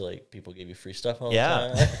money, so like people gave you free stuff all the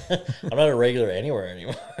time. I'm not a regular anywhere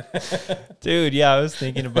anymore. Dude, yeah, I was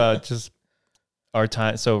thinking about just our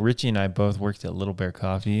time. So Richie and I both worked at Little Bear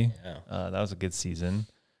Coffee. Yeah. That was a good season.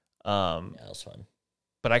 Yeah, that was fun.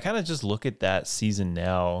 But I kind of just look at that season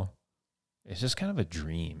now. It's just kind of a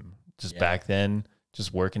dream. Just back then,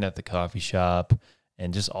 just working at the coffee shop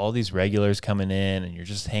and just all these regulars coming in and you're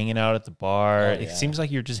just hanging out at the bar. It seems like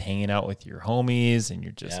you're just hanging out with your homies and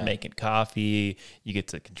you're just making coffee. You get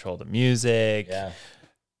to control the music. Yeah.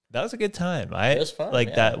 That was a good time. It was fun.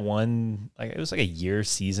 Like that one, like it was like a year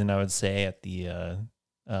season, I would say, at the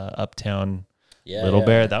Uptown Little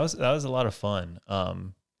Bear. That was a lot of fun.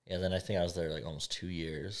 Yeah, then I think I was there like almost 2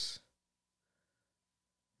 years.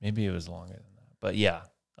 Maybe it was longer than that, but yeah.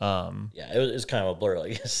 Yeah, it was kind of a blur, I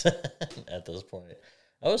guess, at this point.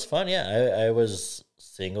 That was fun, yeah. I was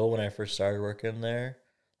single when I first started working there.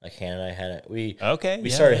 Like Hannah and I we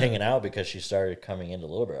started hanging out because she started coming into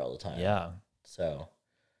Little Bear all the time. Yeah. So.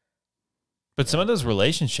 But some of those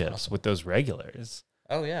relationships with those regulars.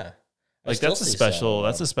 Oh yeah. Like that's a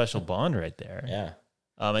special bond right there. Yeah.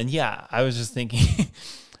 And yeah, I was just thinking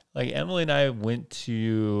like Emily and I went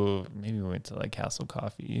to like Castle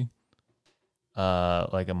Coffee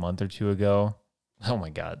like a month or two ago. Oh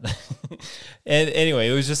my God. And anyway,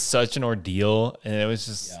 it was just such an ordeal. And it was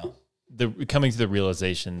just coming to the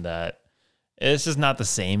realization that it's just not the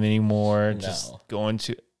same anymore. No. Just going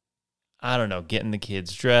to, I don't know, getting the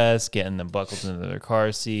kids dressed, getting them buckled into their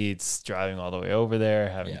car seats, driving all the way over there,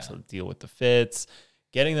 having to deal with the fits,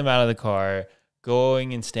 getting them out of the car,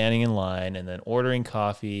 going and standing in line and then ordering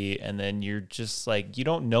coffee. And then you're just like, you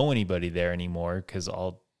don't know anybody there anymore because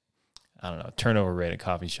I don't know, turnover rate at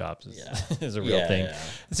coffee shops is a real thing. Yeah.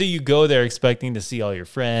 So you go there expecting to see all your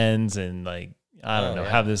friends and like, I don't know,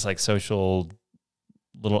 have this like social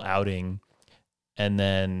little outing. And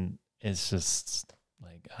then it's just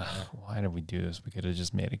like, why did we do this? We could have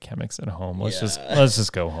just made a Chemex at home. Let's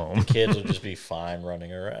just go home. The kids would just be fine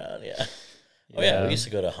running around. Yeah. Oh yeah, we used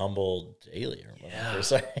to go to Humble daily or whatever. Yeah.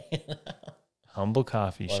 Sorry. Humble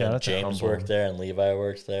Coffee. Shout out to Humble. James worked there and Levi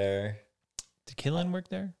worked there. Did Killen work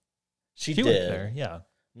there? She did. Worked there, yeah.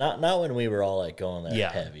 Not when we were all like going there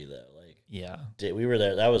heavy though. Like we were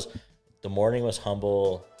there. That was the morning was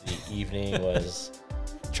Humble, the evening was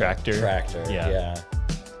Tractor. Yeah.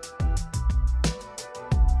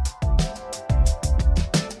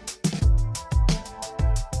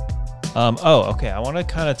 Okay. I want to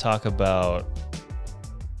kind of talk about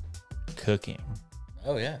cooking.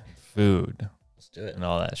 Oh yeah. Food. Let's do it. And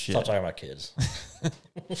all that shit. Stop talking about kids.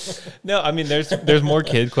 No, I mean there's more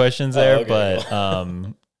kid questions there, but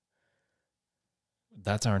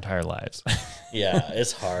that's our entire lives. Yeah,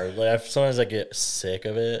 it's hard. Like sometimes I get sick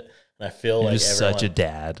of it, and I feel You're like just such a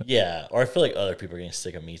dad. Yeah, or I feel like other people are getting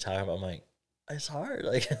sick of me talking about. I'm like, it's hard.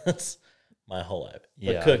 Like that's my whole life.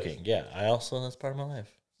 But cooking, I also, that's part of my life.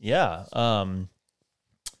 Yeah.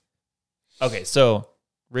 Okay, so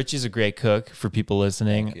Richie's a great cook for people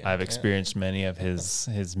listening. I've experienced many of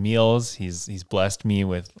his meals. He's blessed me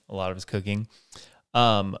with a lot of his cooking.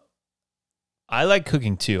 I like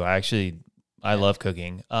cooking too. I love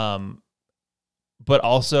cooking. But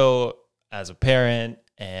also as a parent,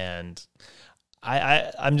 and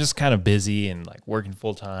I'm just kind of busy and like working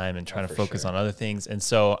full time and trying to focus on other things. And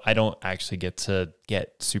so I don't actually get to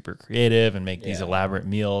get super creative and make these elaborate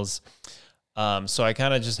meals. So I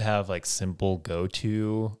kind of just have like simple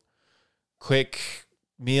go-to quick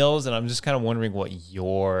meals. And I'm just kind of wondering what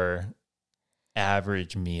your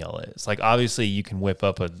average meal is. Like, obviously you can whip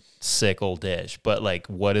up a sick old dish, but like,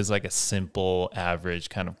 what is like a simple, average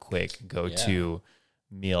kind of quick go-to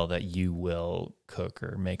meal that you will cook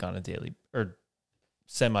or make on a daily or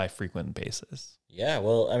semi-frequent basis? Yeah,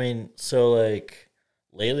 well, I mean, so like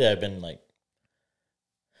lately I've been like,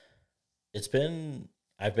 I've been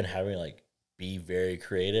having to like be very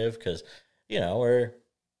creative because, you know, we're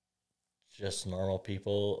just normal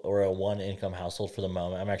people or a one income household for the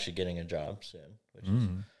moment. I'm actually getting a job soon, which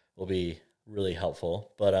will be really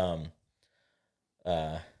helpful. But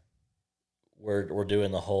we're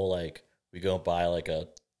doing the whole like, we go buy like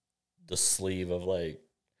the sleeve of like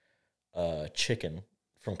chicken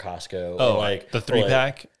from Costco. Oh, like the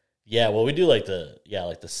 3-pack? Yeah, well, we do like the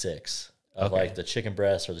 6 of like the chicken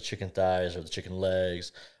breasts or the chicken thighs or the chicken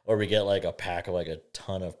legs, or we get like a pack of like a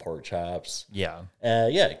ton of pork chops. Yeah.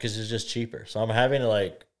 Because it's just cheaper. So I'm having to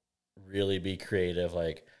like really be creative.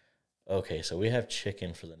 Like, okay, so we have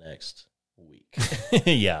chicken for the next week.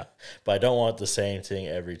 Yeah. But I don't want the same thing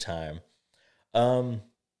every time. And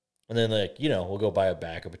then like, you know, we'll go buy a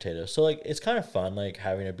bag of potatoes. So like, it's kind of fun, like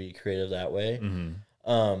having to be creative that way.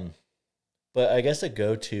 But I guess a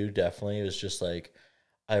go-to definitely was just like,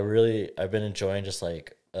 I've been enjoying just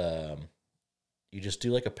like, you just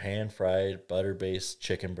do like a pan-fried butter-based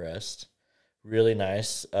chicken breast. Really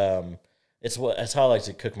nice. That's how I like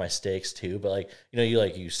to cook my steaks too. But like, you know,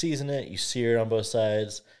 you season it, you sear it on both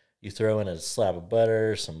sides, you throw in a slab of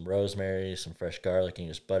butter, some rosemary, some fresh garlic, and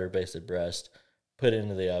you just butter-basted breast. Put it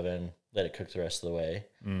into the oven, let it cook the rest of the way.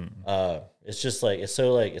 It's just like,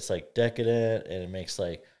 it's like decadent, and it makes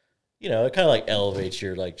like, you know, it kind of like elevates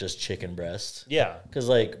your like just chicken breast. Yeah. Because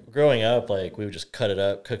like growing up, like we would just cut it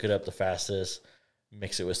up, cook it up the fastest,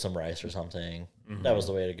 mix it with some rice or something. That was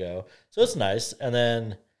the way to go. So it's nice. And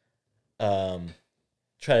then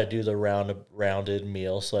try to do the rounded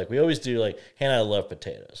meal. So like we always do like, Hannah and I love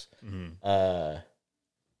potatoes. Our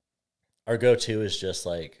go-to is just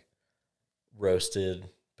like roasted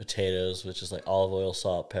potatoes, which is like olive oil,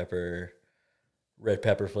 salt, pepper, red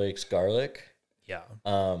pepper flakes, garlic. Yeah.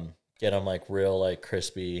 Get them like real like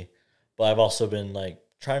crispy. But I've also been like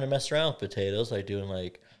trying to mess around with potatoes, like doing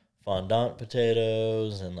like fondant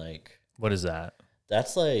potatoes and like. What is that?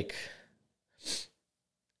 That's like,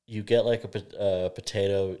 you get like a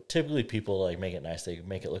potato. Typically people like make it nice. They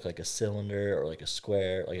make it look like a cylinder or like a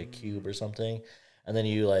square, like a cube or something. And then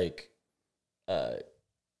you like get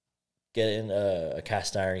it in a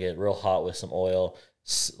cast iron, get it real hot with some oil,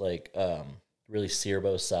 like really sear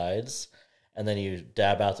both sides. And then you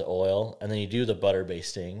dab out the oil, and then you do the butter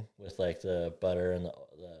basting with like the butter and the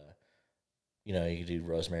you know, you can do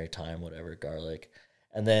rosemary, thyme, whatever, garlic.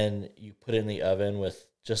 And then you put it in the oven with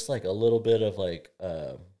just like a little bit of like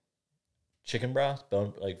chicken broth,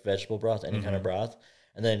 like vegetable broth, any kind of broth.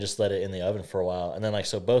 And then just let it in the oven for a while. And then like,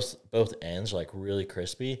 so both ends are like really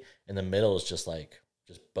crispy. In the middle is just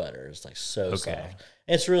butter. It's like so soft. And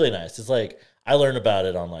it's really nice. It's like, I learned about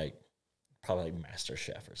it on like, probably like Master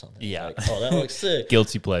Chef or something. Yeah. Like, oh, that looks sick.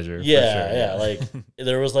 Guilty pleasure. Yeah, for sure. yeah. Like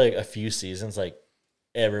there was like a few seasons, like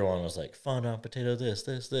everyone was like, fondant potato, this.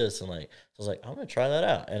 And like, so I was like, I'm going to try that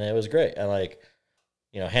out. And it was great. And like,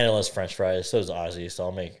 you know, Hannah loves French fries. So does Ozzy. So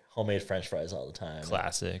I'll make homemade French fries all the time.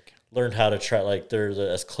 Classic. Learned how to try, like they're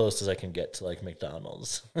as close as I can get to like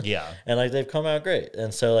McDonald's. Yeah. And like, they've come out great.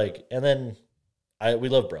 And so like, and then we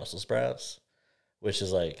love Brussels sprouts, which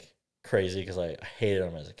is like, crazy because I hated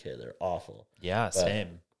them as a kid. They're awful. Yeah, but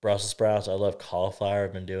same. Brussels sprouts. I love cauliflower.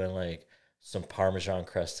 I've been doing like some Parmesan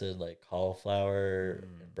crusted like cauliflower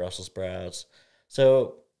and Brussels sprouts.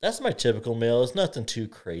 So that's my typical meal. It's nothing too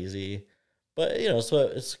crazy, but you know, so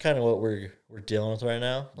it's kind of what we're dealing with right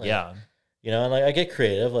now. Like, yeah, you know, and like I get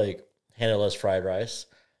creative. Like Hannah loves fried rice.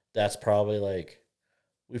 That's probably like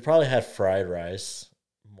we've probably had fried rice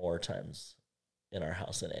more times in our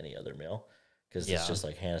house than any other meal. Because it's just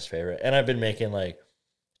like Hannah's favorite. And I've been making like,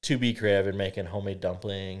 to be creative, I've been making homemade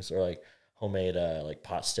dumplings or like homemade like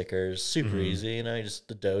pot stickers. Super easy, you know,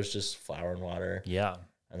 the dough's just flour and water. Yeah.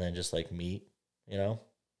 and then just like meat, you know?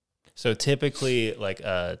 So typically like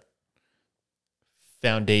a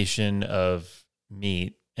foundation of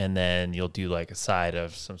meat, and then you'll do like a side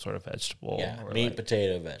of some sort of vegetable. Yeah, or meat, like,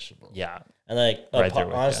 potato, vegetable. Yeah. And like,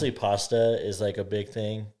 honestly, you. pasta is like a big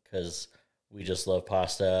thing because we just love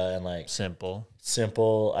pasta and like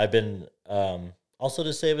simple. I've been also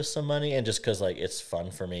to save us some money and just because like it's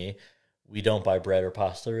fun for me. We don't buy bread or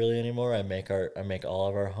pasta really anymore. I make all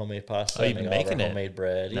of our homemade pasta. Oh, you've been making it. Homemade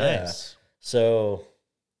bread. Nice. Yeah. So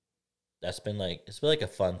that's been like it's been like a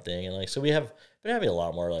fun thing, and like so we have been having a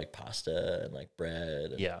lot more like pasta and like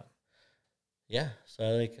bread. And, yeah.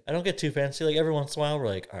 So I don't get too fancy. Like every once in a while, we're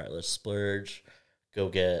like, all right, let's splurge. Go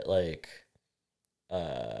get like,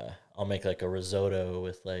 I'll make like a risotto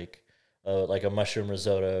with like a mushroom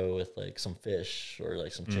risotto with like some fish or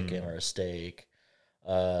like some chicken or a steak.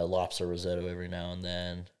 Lobster risotto every now and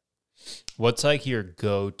then. What's like your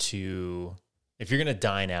go-to if you're gonna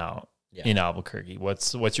dine out in Albuquerque?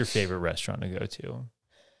 What's your favorite restaurant to go to?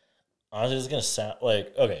 Honestly, it's gonna sound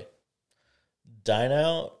like okay. Dine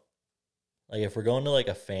out, like if we're going to like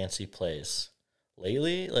a fancy place.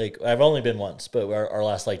 Lately, like I've only been once, but our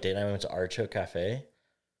last like date night we went to Artichoke Cafe,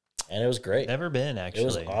 and it was great. Never been actually. It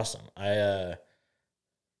was awesome. I'm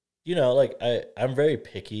very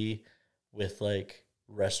picky with like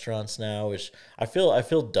restaurants now, which I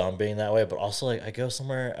feel dumb being that way, but also like I go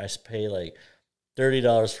somewhere, I pay like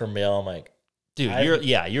 $30 for a meal. I'm like, dude,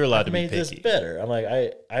 you're allowed to be picky. I've made this better. I'm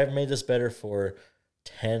like, I've made this better for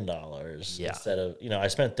 $10 instead of I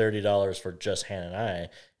spent $30 for just Hannah and I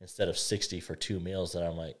instead of $60 for 2 meals. That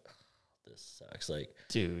I'm like, oh, this sucks. Like,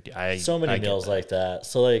 dude, so many meals like that.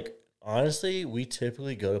 So like, honestly, we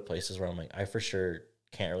typically go to places where I'm like, I for sure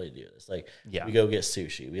can't really do this. Like, we go get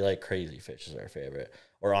sushi. We like crazy fish is our favorite.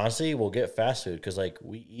 Or honestly, we'll get fast food because like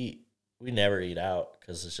we never eat out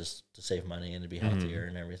because it's just to save money and to be healthier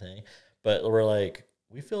and everything. But we're like,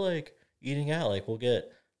 we feel like eating out. Like we'll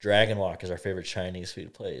get Dragon Walk is our favorite Chinese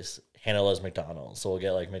food place. Hannah loves McDonald's, so we'll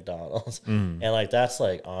get like McDonald's. And like that's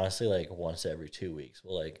like honestly like once every 2 weeks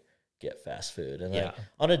we'll like get fast food. And like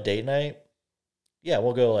on a date night,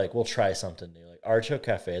 we'll go like we'll try something new. Like Artichoke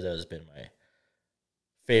Cafe, that has been my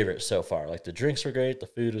favorite so far. Like the drinks were great, the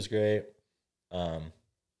food was great. I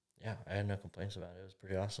had no complaints about it. It was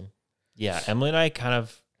pretty awesome. Yeah, Emily and I kind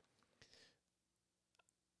of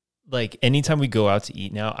like anytime we go out to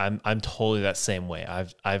eat now, I'm totally that same way.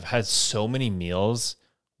 I've had so many meals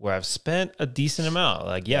where I've spent a decent amount.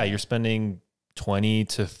 Like, you're spending $20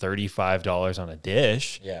 to $35 on a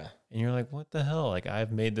dish. Yeah. And you're like, what the hell? Like,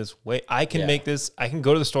 I've made this way. I can make this. I can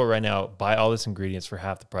go to the store right now, buy all this ingredients for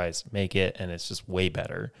half the price, make it, and it's just way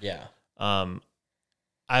better. Yeah.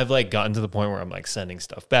 I've like gotten to the point where I'm like sending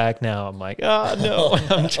stuff back now. I'm like, oh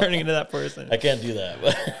no, I'm turning into that person. I can't do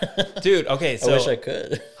that. Dude, okay. So I wish I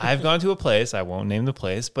could. I've gone to a place, I won't name the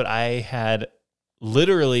place, but I had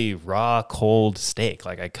literally raw, cold steak.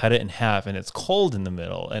 Like I cut it in half and it's cold in the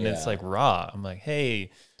middle and it's like raw. I'm like,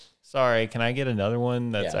 hey, sorry, can I get another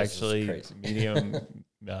one that's actually medium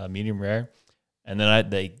rare? And then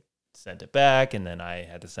they sent it back, and then I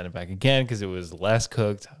had to send it back again because it was less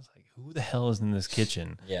cooked. I was like, who the hell is in this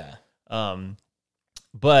kitchen? Yeah.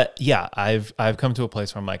 But yeah, I've come to a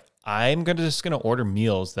place where I'm like, I'm just gonna order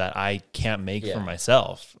meals that I can't make for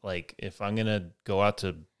myself. Like if I'm gonna go out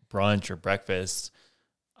to brunch or breakfast,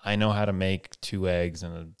 I know how to make 2 eggs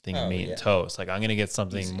and a thing of meat and toast. Like I'm gonna get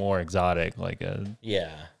something more exotic, like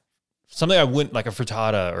something I wouldn't like a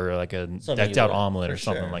frittata or like a decked out omelet or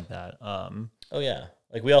something like that.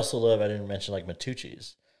 Like we also love. I didn't mention like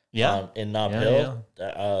Matucci's. Yeah, in Nob Hill,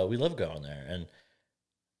 we love going there.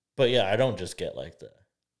 But I don't just get like the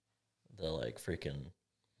like freaking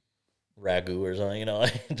ragu or something,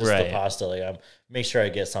 like just the pasta. Like I'm make sure I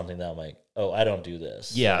get something that I'm like, oh, I don't do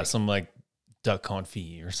this. Yeah, like, some like duck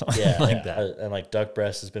confit or something like that. And like duck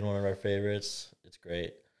breast has been one of our favorites. It's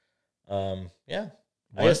great. I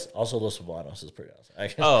guess also Los Habanos is pretty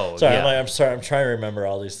awesome. Sorry, I'm sorry. I'm trying to remember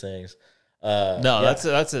all these things. That's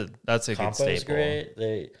a good staple. Great.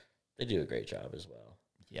 They do a great job as well.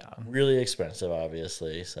 Yeah, really expensive,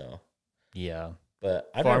 obviously. So but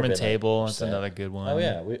I've Farm and Table. That's another good one. Oh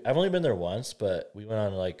yeah, I've only been there once, but we went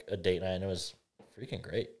on like a date night and it was freaking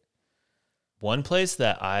great. One place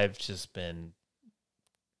that I've just been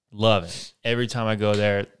loving every time I go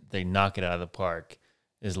there, they knock it out of the park.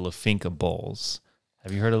 Is La Finca Bowls.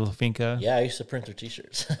 Have you heard of La Finca? Yeah, I used to print their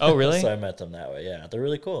t-shirts. Oh, really? So I met them that way. Yeah, they're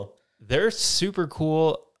really cool. They're super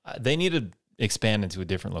cool. They need to expand into a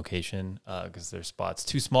different location because their spot's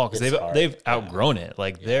too small because they've outgrown it.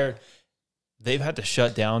 Like they've had to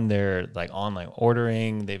shut down their like online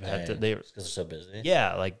ordering. They've had to because they're so busy.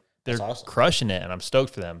 Yeah, like they're awesome. crushing it, and I'm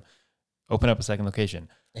stoked for them. Open up a second location.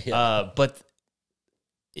 Yeah. But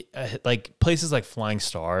like places like Flying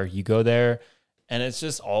Star, you go there, and it's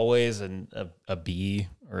just always a B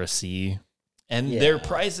or a C. And their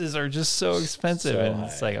prices are just so expensive. And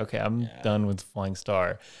it's like, okay, I'm done with Flying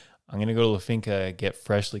Star. I'm going to go to La Finca, get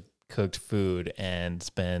freshly cooked food, and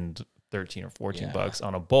spend 13 or 14 bucks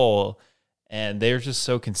on a bowl. And they're just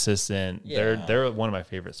so consistent. Yeah. They're one of my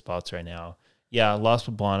favorite spots right now. Yeah, Los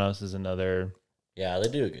Poblanos is another. Yeah, they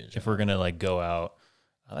do a good job. If we're going to like go out,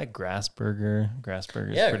 I like Grass Burger. Grass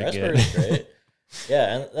Burger is pretty good. Grass Burger is great.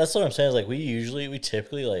 Yeah, and that's what I'm saying is like we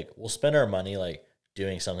typically like we'll spend our money like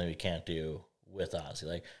doing something we can't do with Ozzy.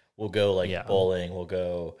 Like we'll go like bowling, we'll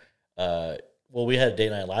go we had a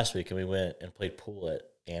date night last week and we went and played pool at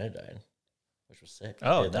Anodyne, which was sick.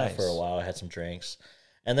 Oh, did nice. that for a while. I had some drinks.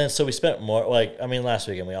 And then so we spent more last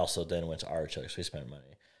weekend we also then went to Artichoke, so we spent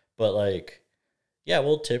money. But like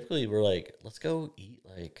we're like, let's go eat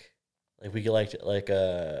like we get like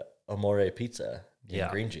a Amore pizza in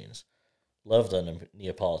Green Jeans. Love the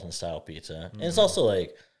Neapolitan style pizza. And it's also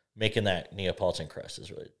like making that Neapolitan crust is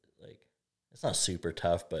really like it's not super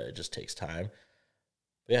tough, but it just takes time.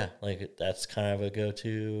 But yeah, like that's kind of a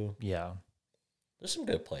go-to. Yeah. There's some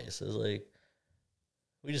good places. Like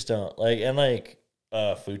we just don't like and like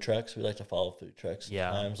food trucks. We like to follow food trucks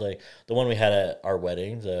sometimes. Like the one we had at our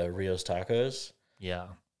wedding, the Rio's Tacos. Yeah.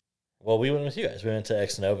 Well, we went with you guys. We went to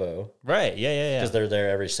Ex Novo. Right. Yeah. Because they're there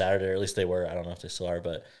every Saturday, or at least they were. I don't know if they still are,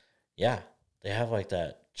 but yeah, they have like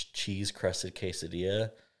that cheese crusted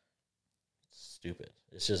quesadilla. Stupid.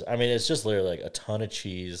 It's just literally like a ton of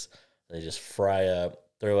cheese. They just fry up,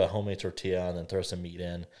 throw a homemade tortilla on, then throw some meat in.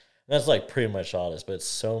 And that's like pretty much all it is, but it's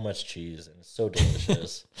so much cheese and it's so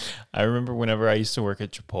delicious. I remember whenever I used to work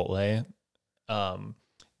at Chipotle,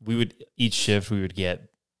 each shift we would get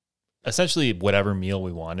essentially whatever meal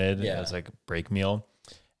we wanted. It was like a break meal.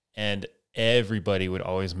 And everybody would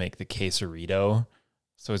always make the quesarito.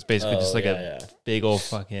 So it's basically just like a big old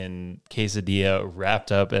fucking quesadilla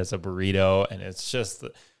wrapped up as a burrito. And it's just,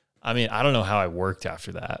 I mean, I don't know how I worked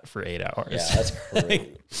after that for 8 hours. Yeah, that's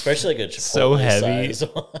crazy. Especially like a Chipotle so heavy. size.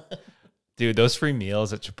 Dude, those free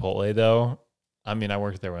meals at Chipotle though, I mean, I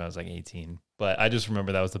worked there when I was like 18. But I just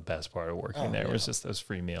remember that was the best part of working there was just those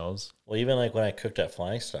free meals. Well, even like when I cooked at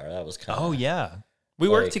Flying Star, that was kind of... Oh, yeah. We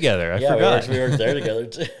worked together. I forgot. We worked there together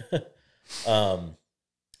too.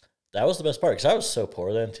 That was the best part because I was so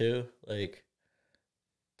poor then too. Like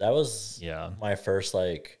that was my first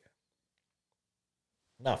like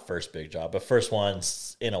not first big job, but first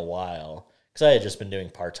ones in a while because I had just been doing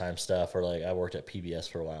part-time stuff or like I worked at PBS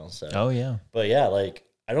for a while and stuff. Oh yeah. But yeah, like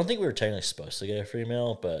I don't think we were technically supposed to get a free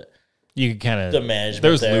meal, but you could kind of the management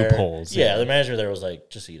there's there, loopholes. Yeah, the management there was like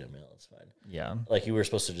just eat a meal, it's fine. Yeah. Like you were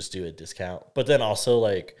supposed to just do a discount. But then also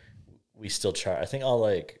like we still charge. I think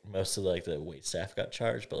most of like the wait staff got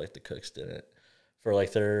charged, but like the cooks didn't for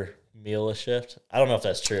like their meal a shift. I don't know if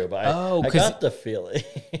that's true, but I got the feeling.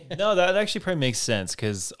 No, that actually probably makes sense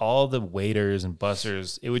because all the waiters and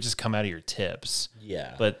bussers, it would just come out of your tips.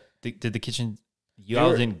 Yeah. But did the kitchen,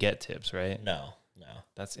 all didn't get tips, right? No.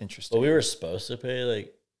 That's interesting. But we were supposed to pay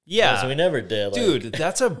like. Yeah. So we never did. Dude,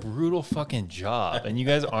 that's a brutal fucking job. And you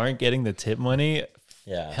guys aren't getting the tip money.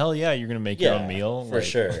 Yeah. Hell yeah, you're going to make your own meal. For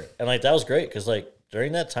sure. And like that was great because like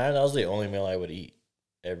during that time, that was the only meal I would eat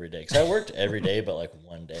every day. Because I worked every day but like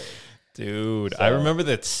one day. Dude, I remember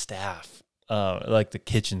that staff, like the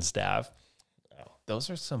kitchen staff. Oh, those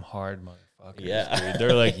are some hard motherfuckers. Yeah. Dude.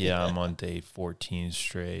 They're like, I'm on day 14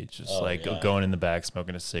 straight. Just going in the back,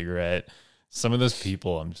 smoking a cigarette. Some of those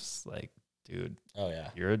people, I'm just like, dude. Oh yeah,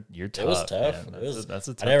 you're tough. It was tough. Man. That's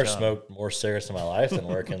a tough I never job. smoked more cigarettes in my life than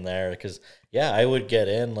working there because I would get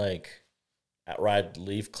in like I'd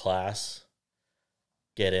leave class,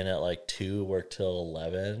 get in at like 2, work till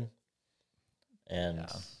 11, and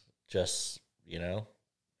just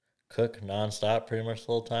cook nonstop pretty much the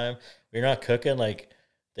whole time. You're not cooking like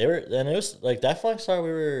it was like that Flying Star. We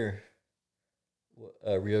were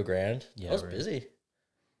Rio Grande. I was busy.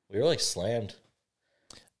 We were like slammed.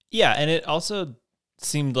 Yeah, and it also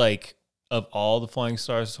seemed like of all the Flying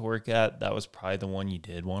Stars to work at, that was probably the one you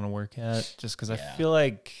did want to work at, just because I feel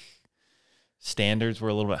like standards were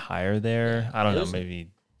a little bit higher there. I don't know, maybe.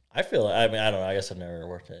 I feel like, I mean, I don't know. I guess I've never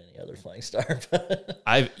worked at any other Flying Star. But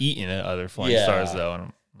I've eaten at other Flying Stars, though.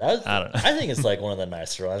 And I don't know. I think it's like one of the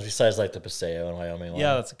nicer ones, besides like the Paseo and Wyoming one.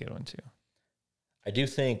 Yeah, that's a good one, too. I do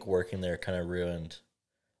think working there kind of ruined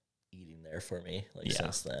eating there for me,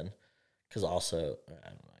 since then. Because also, I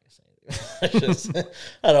don't know. I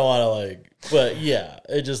don't want to like, but yeah,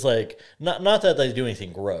 it just like not that they do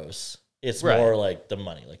anything gross. It's more like the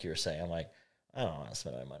money, like you were saying. I'm like, I don't want to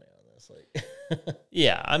spend my money on this. Like,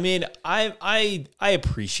 yeah, I mean, I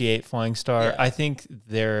appreciate Flying Star. Yeah. I think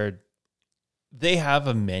they have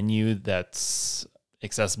a menu that's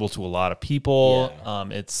accessible to a lot of people. Yeah.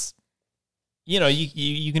 It's, you know,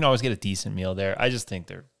 you can always get a decent meal there. I just think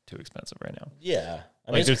they're too expensive right now. Yeah.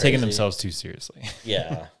 I mean, like they're crazy. taking themselves too seriously.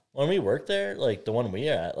 Yeah. When we worked there, like the one we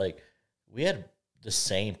were at, like we had the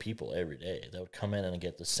same people every day that would come in and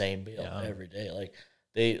get the same meal every day. Like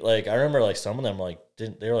they, like, I remember like some of them like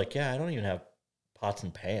they were like, yeah, I don't even have pots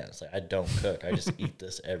and pans. Like I don't cook. I just eat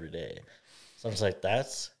this every day. So I'm just like,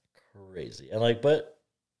 that's crazy. And like, but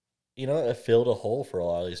you know, it filled a hole for a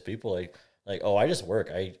lot of these people. Like, oh, I just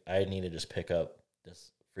work. I need to just pick up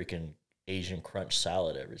this freaking Asian crunch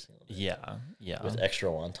salad every single day. Yeah. Yeah. With extra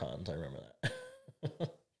wontons. I remember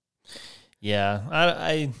that. Yeah.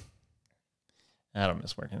 I don't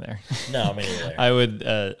miss working there. No, me neither. I would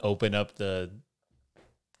open up the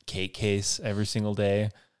cake case every single day,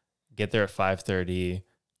 get there at 5:30,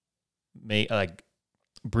 make like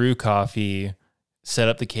brew coffee, set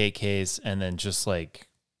up the cake case, and then just like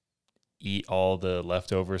eat all the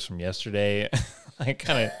leftovers from yesterday.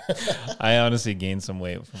 I honestly gained some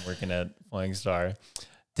weight from working at Flying Star.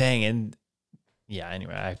 Dang, and yeah,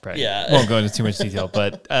 anyway, I probably won't go into too much detail,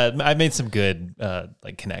 but I made some good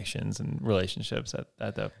like connections and relationships at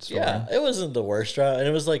that store. Yeah, it wasn't the worst job, and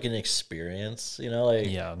it was like an experience, you know, like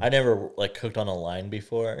I never like cooked on a line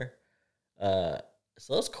before. So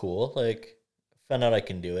that's cool. Like found out I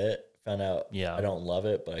can do it. Found out I don't love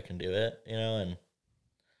it, but I can do it, you know, and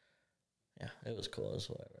yeah, it was cool. It was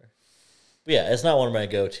whatever. But yeah, it's not one of my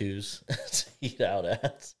go-tos to eat out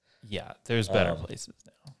at. Yeah, there's better places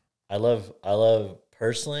now. I love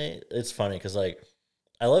personally, it's funny because like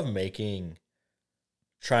I love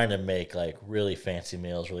trying to make like really fancy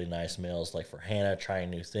meals, really nice meals, like for Hannah, trying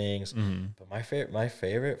new things. Mm-hmm. But my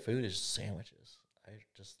favorite food is sandwiches. I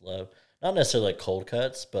just love, not necessarily like cold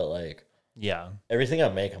cuts, but like everything I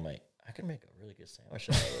make, I'm like, I can make a really good sandwich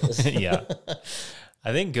out of this. Yeah.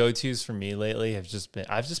 I think go-tos for me lately I've just been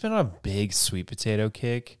on a big sweet potato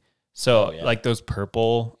kick. So like those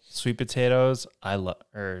purple sweet potatoes, I love.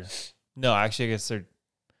 Or no, actually, I guess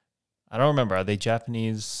I don't remember. Are they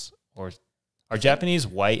Japanese or are Japanese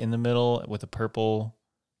white in the middle with a purple?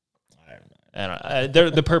 I don't know. They're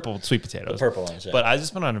the purple sweet potatoes. The purple ones, yeah. But I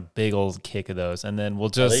just been on a big old kick of those, and then we'll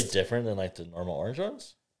just. Are they different than like the normal orange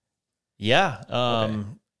ones? Yeah.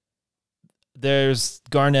 There's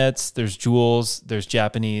garnets, there's jewels, there's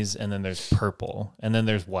Japanese, and then there's purple, and then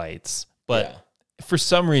there's whites. But for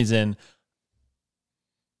some reason,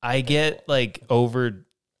 I get like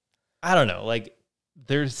I don't know, like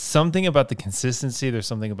there's something about the consistency, there's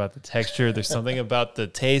something about the texture, there's something about the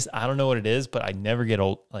taste. I don't know what it is, but I never get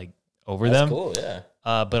over That's them. Cool, yeah.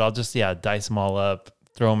 But I'll just dice them all up,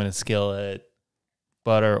 throw them in a skillet,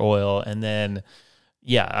 butter, oil, and then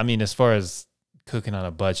I mean, as far as cooking on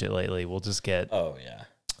a budget lately, we'll just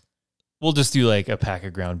we'll just do like a pack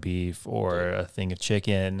of ground beef or a thing of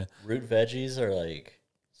chicken. Root veggies are like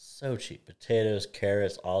so cheap. Potatoes,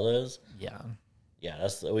 carrots, all those. Yeah,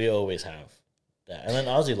 we always have that. And then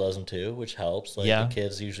Ozzy loves them too, which helps. Like the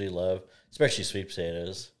kids usually love, especially sweet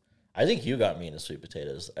potatoes. I think you got me into sweet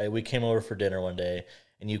potatoes. We came over for dinner one day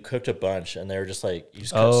and you cooked a bunch, and they were just like, you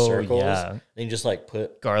just cut circles. Yeah. Then you just like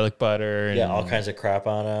put garlic butter. And all kinds of crap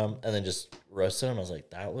on them, and then just roasted them.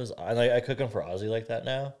 I was like, I cook them for Ozzy like that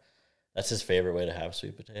now. That's his favorite way to have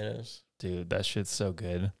sweet potatoes. Dude, that shit's so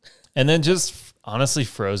good. And then just honestly,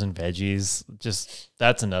 frozen veggies,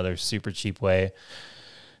 that's another super cheap way.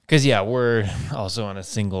 Because we're also on a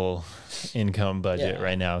single income budget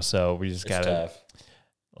right now, so we just got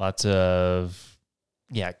lots of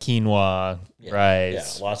quinoa,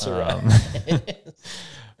 rice. Yeah, lots of rice.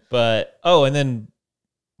 But, and then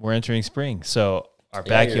we're entering spring. So our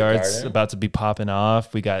backyard's about to be popping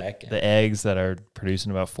off. We got the eggs that are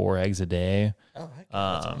producing about 4 eggs a day. Oh, heck,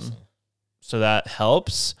 that's awesome. So that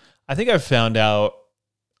helps. I think I've found out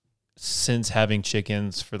since having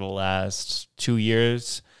chickens for the last 2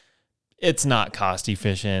 years, it's not cost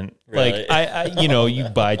efficient. Really? Like you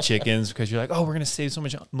buy chickens because you're like, oh, we're going to save so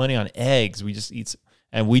much money on eggs. We just eat.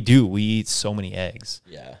 And we eat so many eggs.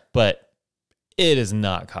 Yeah. But it is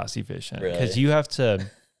not cost efficient because you have to,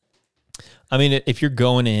 I mean, if you're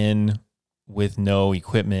going in with no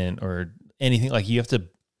equipment or anything, like you have to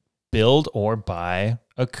build or buy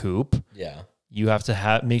a coop. Yeah. You have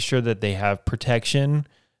to make sure that they have protection.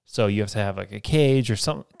 So you have to have like a cage or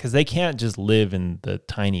something because they can't just live in the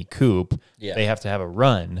tiny coop. Yeah. They have to have a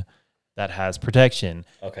run that has protection.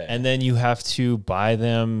 Okay. And then you have to buy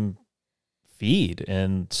them feed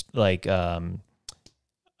and like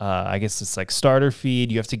I guess it's like starter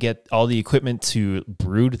feed. You have to get all the equipment to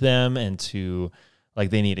brood them and to like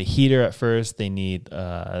they need a heater at first. They need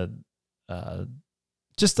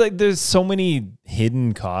just like there's so many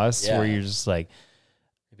hidden costs where you're just like,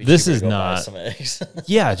 this is not some eggs.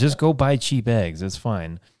 Yeah, just go buy cheap eggs. It's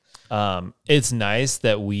fine. It's nice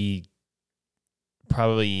that we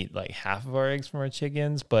probably eat like half of our eggs from our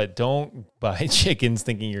chickens, but don't buy chickens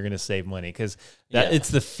thinking you're going to save money because it's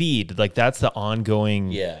the feed. Like that's the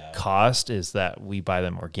ongoing cost is that we buy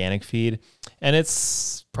them organic feed, and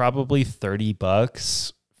it's probably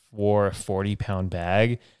 $30 for a 40-pound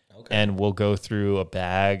bag, and we'll go through a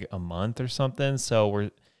bag a month or something. So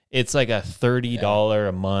it's like a $30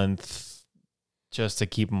 a month just to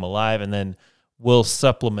keep them alive, and then we'll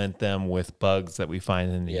supplement them with bugs that we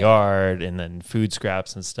find in the yard and then food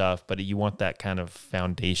scraps and stuff. But you want that kind of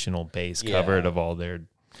foundational base covered of all their,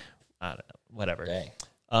 I don't know, whatever.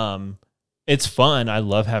 Dang. It's fun. I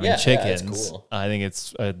love having chickens. It's cool. I think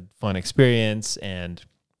it's a fun experience, and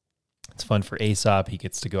it's fun for Aesop. He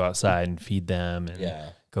gets to go outside and feed them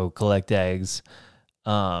and go collect eggs.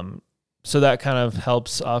 So that kind of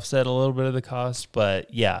helps offset a little bit of the cost.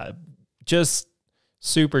 But yeah, just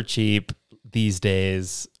super cheap these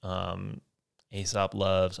days. Aesop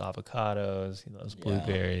loves avocados. He loves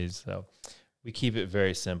blueberries. So we keep it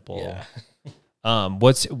very simple. Yeah.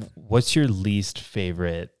 What's your least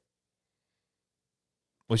favorite?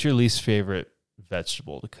 What's your least favorite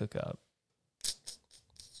vegetable to cook up?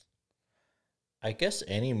 I guess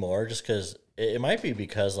anymore, just because it might be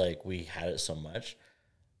because like we had it so much.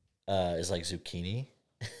 Is like zucchini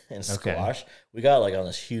and squash. We got like on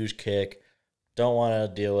this huge kick. Don't want to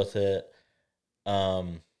deal with it. But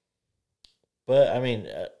I mean,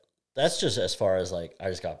 that's just as far as like I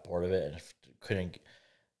just got bored of it and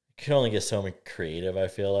could only get so creative. I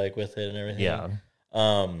feel like with it and everything. Yeah.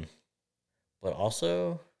 But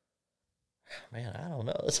also, man, I don't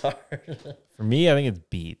know. It's hard. For me, I think it's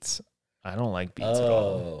beets. I don't like beets at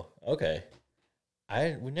all. Oh, okay.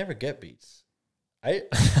 We never get beets.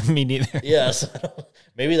 Me neither. Yes.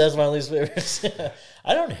 Maybe that's my least favorite.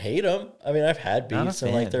 I don't hate them. I mean, I've had beets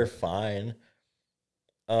and like they're fine.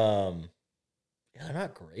 Yeah, they're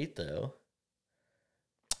not great though.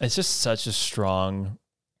 It's just such a strong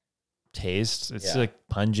taste. It's like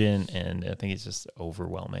pungent, and I think it's just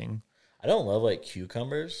overwhelming. I don't love like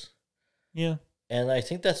cucumbers. Yeah. And I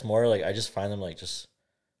think that's more like I just find them like just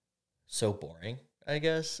so boring, I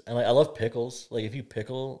guess. And like I love pickles. Like if you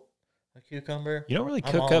pickle a cucumber, you don't really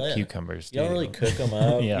cook up cucumbers. You don't really cook them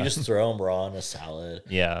up. You just throw them raw in a salad.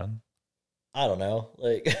 Yeah. I don't know.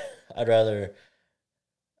 Like I'd rather.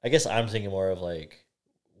 I guess I'm thinking more of like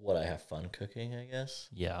what I have fun cooking. I guess.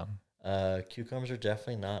 Yeah. Cucumbers are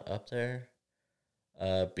definitely not up there.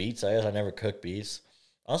 Beets. I guess I never cook beets.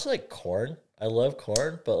 Also like corn. I love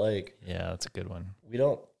corn, but like that's a good one. We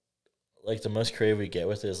don't like the most creative we get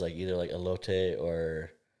with it is like either like elote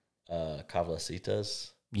or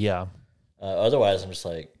cablecitas. Yeah. Otherwise, I'm just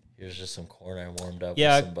like, here's just some corn I warmed up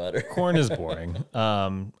with some butter. Corn is boring.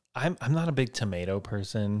 I'm not a big tomato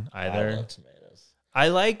person either. I love tomatoes. I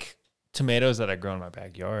like tomatoes that I grow in my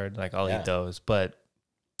backyard. Like I'll eat those, but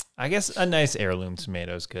I guess a nice heirloom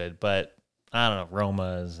tomato is good. But I don't know,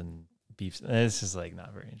 Romas and beef. It's just like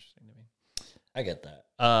not very interesting to me. I get that.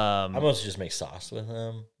 I mostly just make sauce with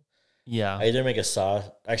them. Yeah. I either make a sauce.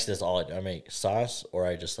 Actually, that's all I do. I make sauce, or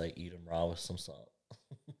I just like eat them raw with some salt.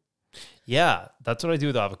 Yeah, that's what I do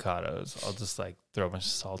with avocados. I'll just like throw a bunch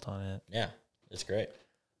of salt on it. Yeah, it's great.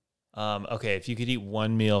 Okay, if you could eat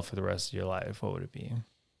one meal for the rest of your life, what would it be?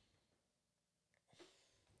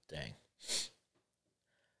 Dang.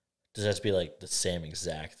 Does that have to be like the same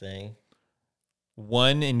exact thing?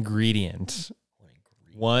 One ingredient.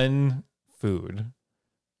 One food.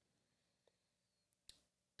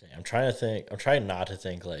 Dang, I'm trying to think. I'm trying not to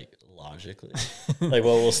think like logically. Like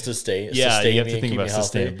what will sustain you have me to think about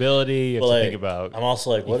sustainability. You have to think about I'm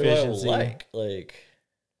also like, what efficiency. do I like? Like,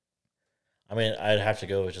 I mean, I'd have to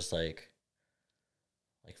go with just like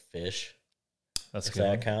fish. That's if good.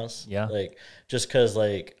 That counts. Yeah. Like just because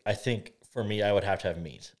like I think for me I would have to have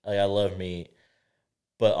meat. Like I love meat,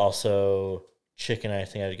 but also chicken. I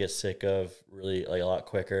think I'd get sick of really like a lot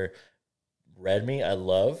quicker. Red meat I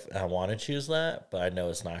love, and I want to choose that, but I know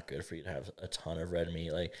it's not good for you to have a ton of red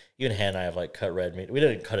meat. Like even Hannah and I have like cut red meat. We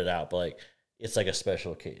didn't cut it out, but like it's like a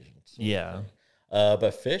special occasion. Yeah.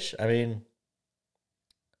 But fish, I mean,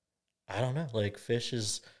 I don't know. Like fish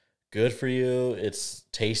is good for you. It's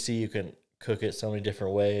tasty. You can cook it so many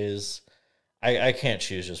different ways. I can't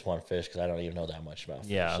choose just one fish because I don't even know that much about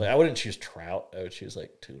fish. Yeah. Like, I wouldn't choose trout. I would choose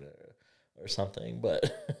like tuna or something.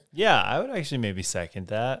 But yeah, I would actually maybe second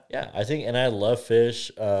that. Yeah, I think, and I love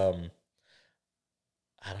fish. I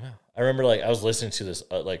don't know. I remember like I was listening to this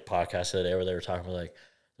like podcast the other day where they were talking about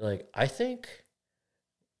like I think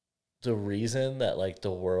the reason that like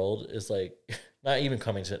the world is like not even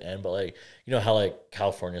coming to an end, but like you know how like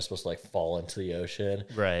California is supposed to like fall into the ocean,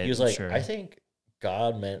 right? He was like, I think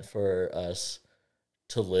God meant for us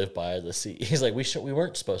to live by the sea. He's like, we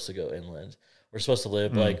weren't supposed to go inland. We're supposed to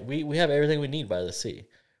live like we have everything we need by the sea.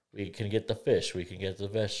 We can get the fish, we can get the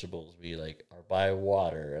vegetables, we like are by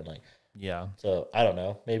water and like yeah. So I don't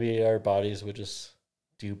know. Maybe our bodies would just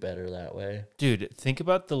do better that way. Dude, think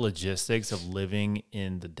about the logistics of living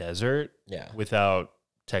in the desert without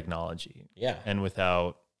technology. Yeah. And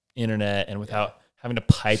without internet and without having to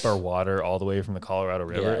pipe our water all the way from the Colorado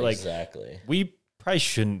River. Yeah, like exactly. We probably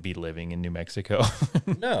shouldn't be living in New Mexico.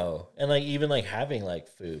 No. And like even like having like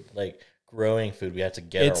food, like growing food, we have to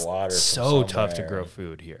get our water. It's so tough to grow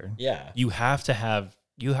food here. Yeah. You have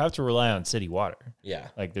to rely on city water. Yeah.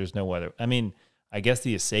 Like there's no other. I mean, I guess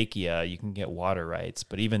the acequia, you can get water rights,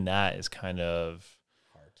 but even that is kind of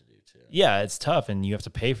hard to do too. Yeah, it's tough, and you have to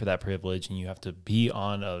pay for that privilege, and you have to be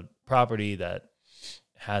on a property that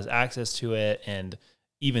has access to it, and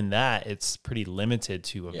even that, it's pretty limited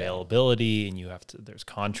to availability, and there's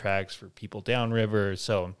contracts for people downriver,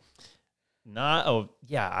 so I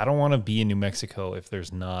don't want to be in New Mexico if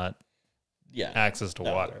there's not access to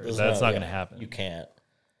water. That's not going to happen. You can't.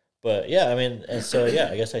 But yeah, I mean, and so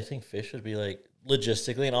I guess I think fish would be like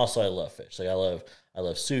logistically, and also I love fish. Like I love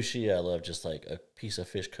sushi. I love just like a piece of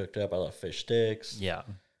fish cooked up. I love fish sticks. Yeah,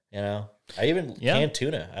 you know, I even canned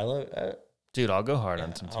tuna. Dude, I'll go hard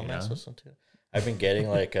on some tuna. I'll mess with some tuna. I've been getting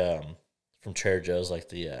like from Trader Joe's like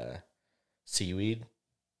the seaweed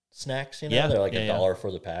snacks. You know, they're like $1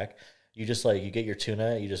 for the pack. You just like you get your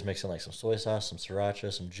tuna. You just mix in like some soy sauce, some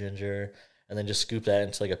sriracha, some ginger, and then just scoop that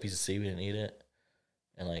into like a piece of seaweed and eat it.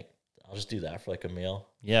 And like I'll just do that for like a meal.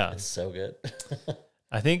 Yeah, it's so good.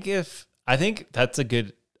 I think that's a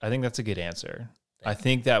good answer. I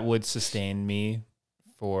think that would sustain me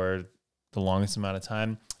for the longest amount of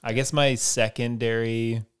time. I guess my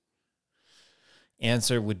secondary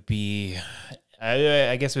answer would be,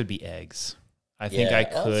 I guess it would be eggs. I think I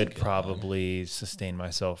could probably sustain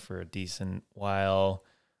myself for a decent while.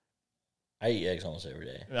 I eat eggs almost every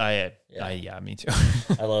day. Yeah, me too.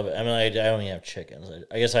 I love it. I mean, I only have chickens.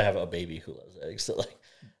 I guess I have a baby who loves eggs. So like,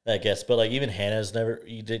 I guess, but like even Hannah's didn't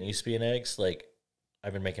used to be in eggs. Like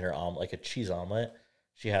I've been making her like a cheese omelet.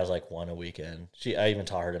 She has like one a weekend. I even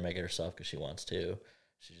taught her to make it herself because she wants to.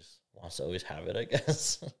 She just wants to always have it, I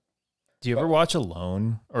guess. Do you ever watch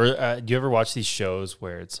Alone? Or do you ever watch these shows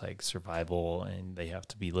where it's like survival and they have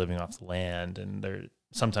to be living off the land and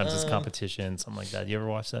sometimes it's competition, something like that. Do you ever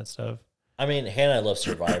watch that stuff? I mean, Hannah, I love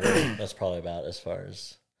Survivor. That's probably about as far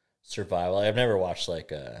as survival. I've never watched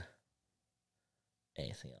like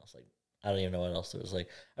anything else. Like I don't even know what else there was. Like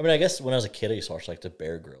I mean, I guess when I was a kid, I used to watch like the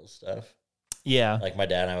Bear Grylls stuff. Yeah, like my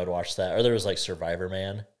dad and I would watch that. Or there was like Survivor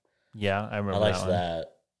Man. Yeah, I remember. I liked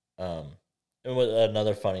that. And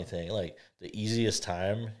another funny thing, like the easiest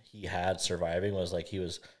time he had surviving was like he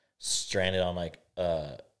was stranded on like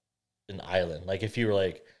an island. Like if you were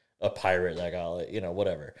like a pirate that got like, you know,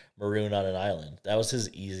 whatever, marooned on an island. That was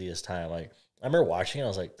his easiest time. Like I remember watching it, I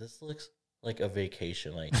was like, this looks like a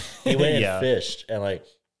vacation. Like he went and fished and like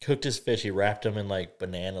cooked his fish. He wrapped them in like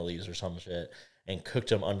banana leaves or some shit and cooked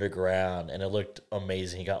them underground, and it looked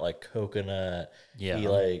amazing. He got like coconut. Yeah. He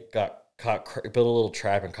like built a little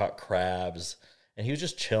trap and caught crabs, and he was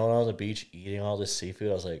just chilling on the beach eating all this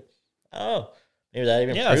seafood. I was like, oh, maybe that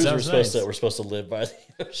even proves we're supposed to live by the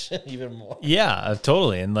ocean even more. Yeah,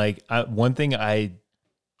 totally. And like one thing I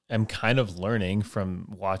am kind of learning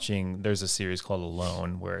from watching, there's a series called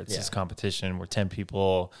Alone where it's this competition where 10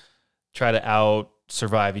 people try to out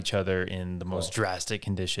survive each other in the most drastic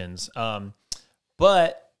conditions.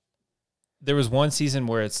 But there was one season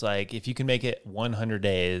where it's like, if you can make it 100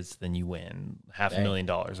 days, then you win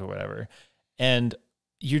 $500,000 or whatever. And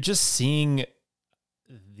you're just seeing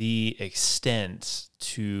the extent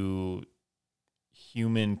to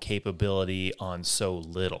human capability on so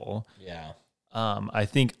little. Yeah. I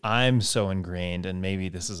think I'm so ingrained, and maybe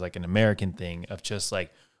this is like an American thing of just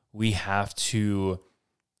like, we have to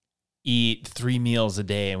eat 3 meals a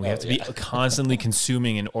day and we have to be constantly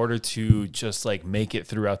consuming in order to just like make it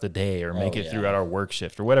throughout the day or make it throughout our work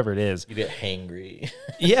shift or whatever it is. You get hangry.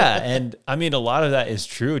 Yeah. And I mean, a lot of that is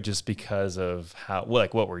true just because of how,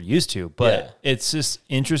 like what we're used to, but it's just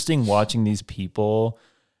interesting watching these people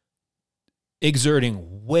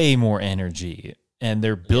exerting way more energy, and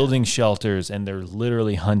they're building shelters, and they're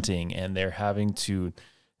literally hunting, and they're having to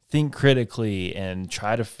think critically and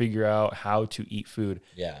try to figure out how to eat food.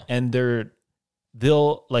 Yeah. And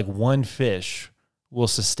they'll like one fish will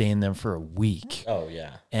sustain them for a week. Oh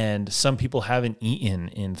yeah. And some people haven't eaten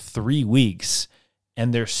in 3 weeks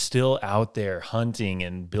and they're still out there hunting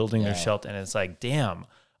and building their shelter. And it's like, damn,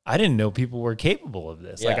 I didn't know people were capable of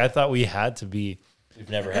this. Like I thought we had to be. We've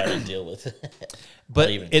never had to deal with it. But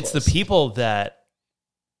it's the people that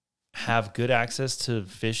have good access to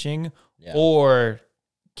fishing or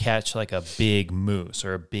catch like a big moose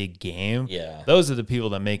or a big game. Yeah. Those are the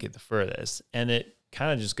people that make it the furthest. And it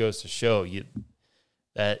kind of just goes to show you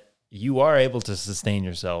that you are able to sustain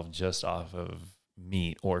yourself just off of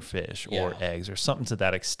meat or fish or eggs or something to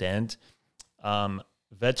that extent.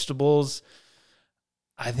 Vegetables,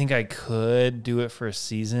 I think I could do it for a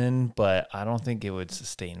season, but I don't think it would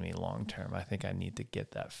sustain me long term. I think I need to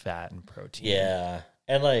get that fat and protein. Yeah.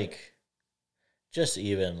 And like, just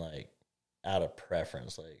even like out of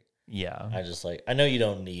preference, like, I just like, I know you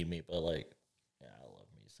don't need me, but like, yeah, I love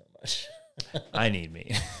meat so much. I need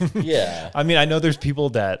meat. Yeah. I mean, I know there's people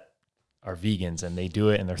that are vegans and they do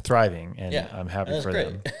it and they're thriving and I'm happy for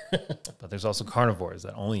them. But there's also carnivores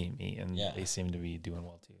that only eat meat and they seem to be doing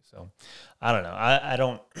well too. So I don't know. I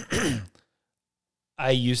don't,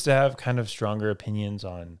 I used to have kind of stronger opinions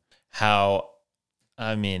on how,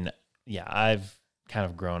 I mean, I've kind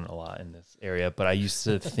of grown a lot in this area, but I used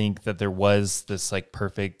to think that there was this like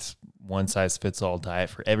perfect one size fits all diet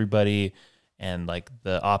for everybody and like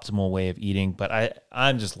the optimal way of eating. But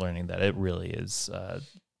I'm just learning that it really is,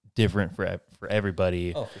 different for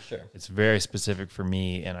everybody. Oh, for sure. It's very specific for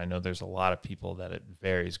me, and I know there's a lot of people that it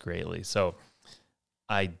varies greatly. So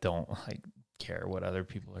I don't like care what other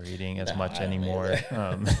people are eating as much anymore.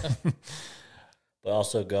 But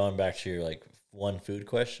also going back to your like one food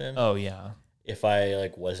question. Oh yeah. If I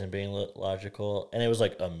like wasn't being logical and it was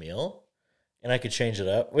like a meal and I could change it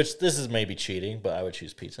up, which this is maybe cheating, but I would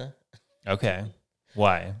choose pizza. Okay.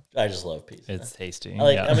 Why? I just love pizza. It's tasty.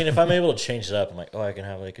 I mean, if I'm able to change it up, I'm like, I can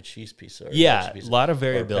have like a cheese pizza. Or a pizza lot of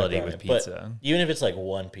variability with pizza. But even if it's like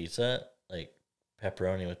one pizza, like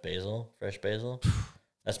pepperoni with basil, fresh basil,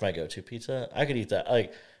 that's my go-to pizza. I could eat that.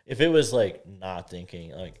 Like, if it was like not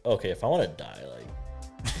thinking, like, okay, if I want to die, like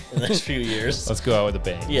in the next few years, let's go out with a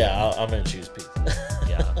bang. Yeah, I'm gonna choose pizza.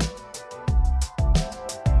 Yeah.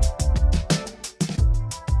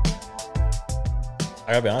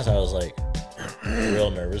 I gotta be honest, I was like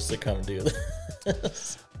real nervous to come do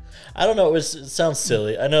this. I don't know. It sounds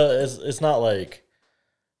silly. I know it's not like,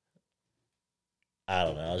 I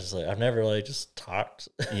don't know. I was just like, I've never like just talked.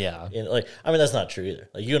 Yeah. Like, I mean, that's not true either.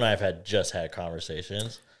 Like you and I have just had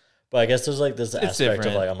conversations, but I guess there's like this aspect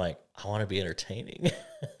of like, I'm like, I want to be entertaining.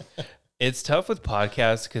 It's tough with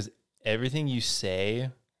podcasts because everything you say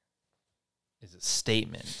is a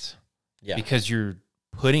statement. Yeah. Because you're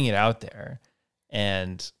putting it out there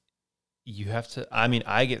and you have to, I mean,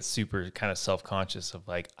 I get super kind of self-conscious of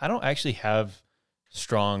like, I don't actually have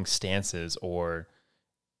strong stances or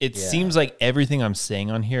it seems like everything I'm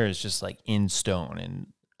saying on here is just like in stone and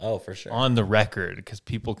for sure on the record because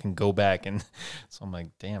people can go back and so I'm like,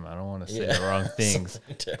 damn, I don't want to say the wrong things.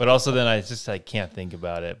 But also then I just like can't think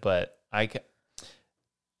about it. But I've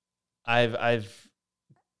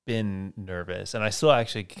been nervous and I still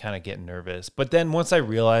actually kind of get nervous. But then once I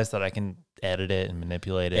realize that I can edit it and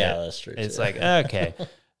manipulate it, that's true. It's like, okay,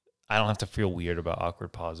 I don't have to feel weird about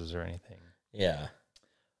awkward pauses or anything. Yeah.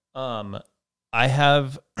 I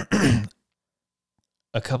have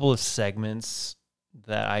a couple of segments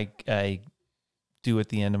that I do at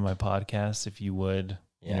the end of my podcast, if you would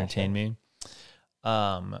entertain me.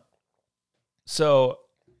 So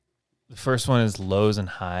the first one is lows and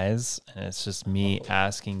highs, and it's just me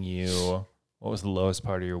asking you what was the lowest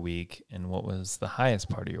part of your week and what was the highest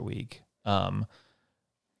part of your week. I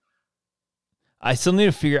still need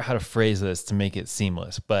to figure out how to phrase this to make it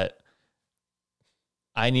seamless, but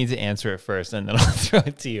I need to answer it first and then I'll throw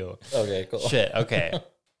it to you. Okay, cool. Shit. Okay.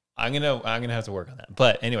 I'm gonna have to work on that.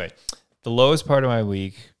 But anyway, the lowest part of my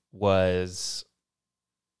week was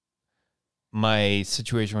my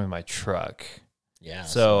situation with my truck. Yeah.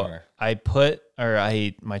 So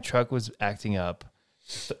my truck was acting up.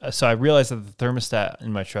 So I realized that the thermostat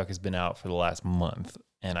in my truck has been out for the last month.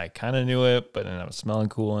 And I kind of knew it, but then I was smelling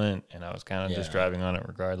coolant and I was kind of just driving on it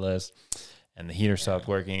regardless. And the heater stopped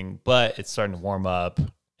working, but it's starting to warm up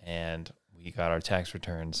and we got our tax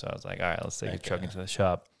return. So I was like, all right, let's take the truck into the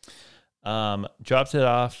shop. Dropped it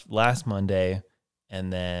off last Monday.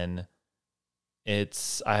 And then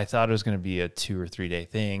I thought it was going to be a 2 or 3 day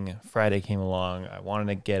thing. Friday came along. I wanted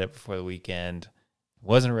to get it before the weekend.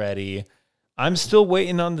 Wasn't ready. I'm still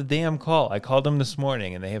waiting on the damn call. I called them this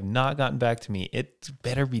morning and they have not gotten back to me. It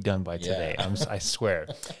better be done by today. I swear.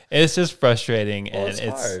 It's just frustrating, well, and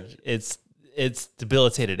it's hard. It's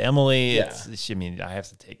debilitated Emily. Yeah. I mean, I have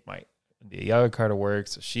to take the other car to work,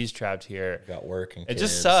 so she's trapped here. Got work and kids. It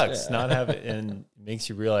just sucks not having, and makes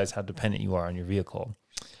you realize how dependent you are on your vehicle.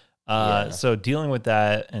 So dealing with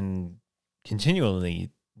that and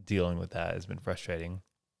continually dealing with that has been frustrating.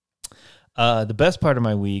 The best part of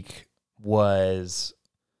my week was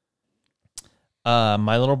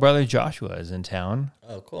my little brother Joshua is in town.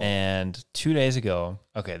 Oh, cool. And 2 days ago,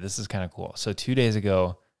 okay, this is kind of cool. So 2 days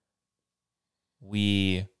ago,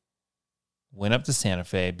 we went up to Santa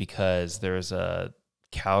Fe because there was a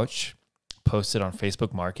couch posted on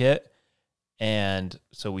Facebook Market. And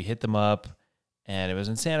so we hit them up, and it was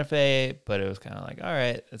in Santa Fe, but it was kind of like, all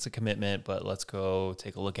right, it's a commitment, but let's go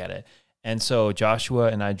take a look at it. And so Joshua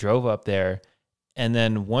and I drove up there. And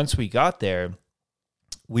then once we got there,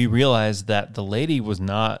 we realized that the lady was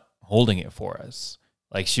not holding it for us.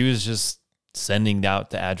 Like, she was just sending out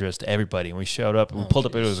the address to everybody. And we showed up and we pulled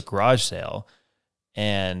up, it was a garage sale.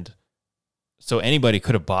 And so anybody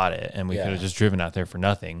could have bought it, and we could have just driven out there for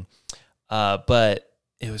nothing. But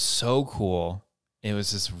it was so cool. It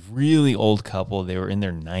was this really old couple. They were in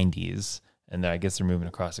their 90s, and I guess they're moving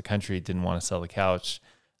across the country, didn't want to sell the couch.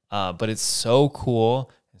 But it's so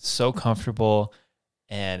cool. It's so comfortable.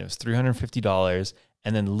 And it was $350.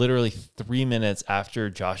 And then literally 3 minutes after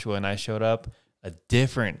Joshua and I showed up,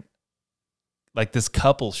 this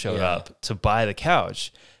couple showed up to buy the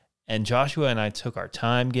couch. And Joshua and I took our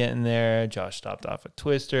time getting there. Josh stopped off at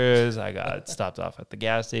Twister's. I got stopped off at the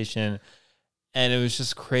gas station. And it was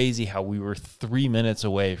just crazy how we were 3 minutes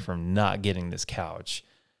away from not getting this couch.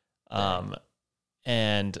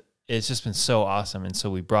 And it's just been so awesome. And so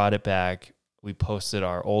we brought it back. We posted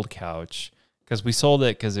our old couch because we sold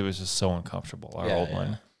it because it was just so uncomfortable, our old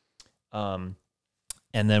one.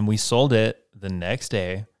 And then we sold it the next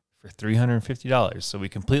day for $350. So we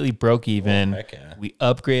completely broke even. We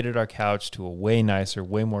upgraded our couch to a way nicer,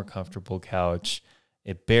 way more comfortable couch.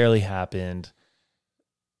 It barely happened.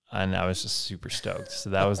 And I was just super stoked.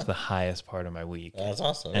 So that was the highest part of my week. That's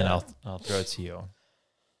awesome. And I'll throw it to you.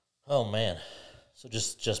 Oh, man. So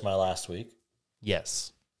just my last week?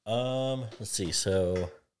 Yes. Let's see.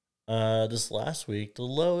 So this last week, the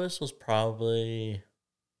lowest was probably,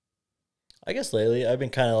 I guess lately, I've been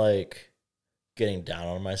kind of like getting down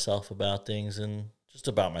on myself about things and just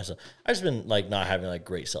about myself. I've just been like not having like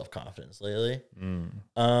great self-confidence lately.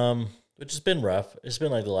 Which has been rough. It's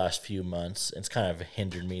been like the last few months. It's kind of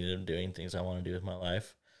hindered me from doing things I want to do with my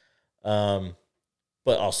life.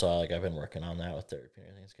 But also like I've been working on that with therapy and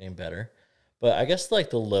everything's getting better. But I guess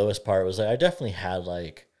like the lowest part was like I definitely had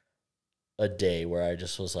like a day where I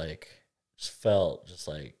just was like just felt just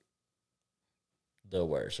like the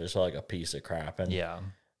worst. I just felt like a piece of crap. And it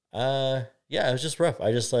was just rough.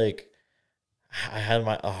 I just like I had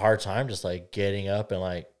a hard time just like getting up and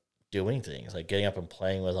like doing things, like getting up and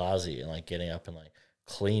playing with Ozzy and like getting up and like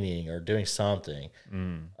cleaning or doing something.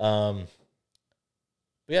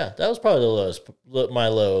 But yeah, that was probably the lowest, my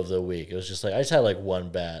low of the week. It was just like I just had like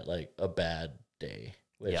a bad day,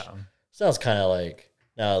 which sounds kind of like,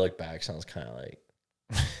 now I look back, sounds kind of like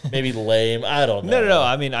maybe lame. I don't know. No.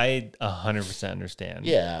 I mean, I 100% understand.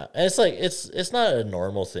 Yeah, and it's like it's not a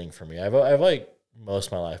normal thing for me. I've like most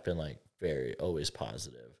of my life been like very always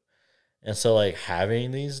positive. And so, like,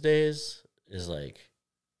 having these days is, like,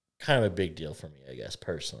 kind of a big deal for me, I guess,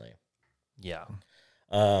 personally. Yeah.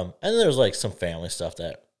 And then there was, like, some family stuff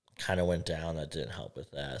that kind of went down that didn't help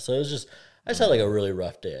with that. So it was just, I just had, like, a really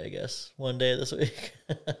rough day, I guess, one day this week.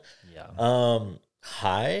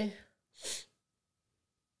 High,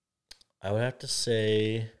 I would have to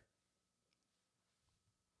say,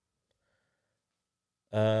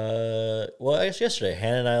 well, I guess yesterday,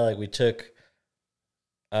 Hannah and I, like, we took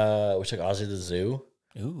Ozzy to the zoo,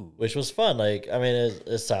 which was fun. Like, I mean,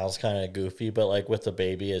 it sounds kind of goofy, but like with the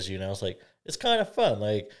baby, as you know, it's like, it's kind of fun.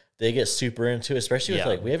 Like they get super into it, especially with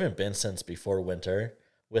like, we haven't been since before winter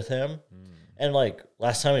with him. And like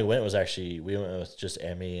last time we went we went with just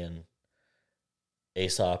Emmy and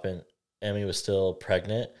Aesop, and Emmy was still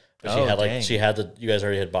pregnant. But you guys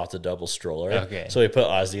already had bought the double stroller. Okay. So we put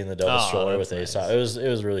Ozzy in the double stroller with Aesop. Nice. It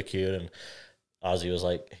was really cute. And Ozzy was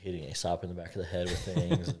like hitting Aesop in the back of the head with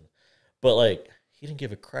things. But like, he didn't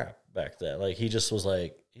give a crap back then. Like, he just was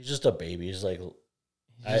like, he's just a baby. He's like,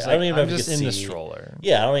 I don't even know if he could see the stroller.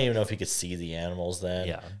 Yeah, I don't even know if he could see the animals then.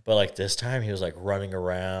 Yeah. But like this time, he was like running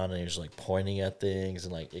around and he was like pointing at things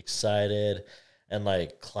and like excited and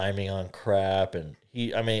like climbing on crap. And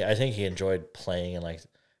I think he enjoyed playing and like,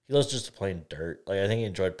 he loves just playing dirt. Like, I think he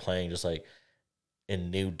enjoyed playing just like in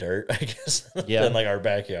new dirt, I guess, than like our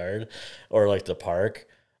backyard or like the park.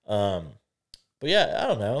 But yeah, I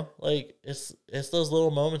don't know. Like it's those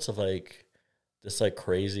little moments of like this like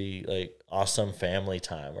crazy, like awesome family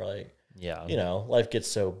time where like, you know, life gets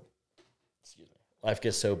so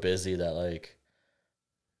busy that like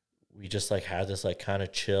we just like had this like kind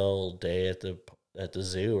of chill day at the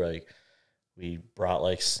zoo. Like we brought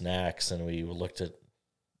like snacks and we looked at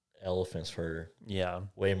elephants for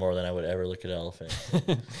way more than I would ever look at elephants.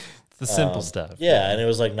 It's the simple stuff. Yeah, and it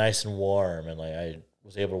was like nice and warm, and like I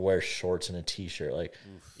was able to wear shorts and a t-shirt. Like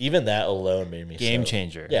even that alone made me game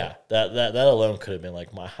changer. Yeah, that alone could have been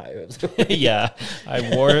like my highlight. Yeah,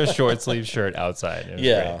 I wore a short sleeve shirt outside. It was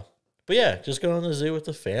great. But yeah, just going to the zoo with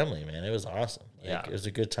the family, man. It was awesome. Like, it was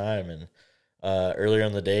a good time. And earlier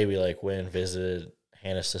in the day, we like went and visited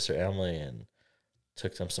Hannah's sister Emily and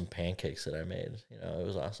took them some pancakes that I made. You know, it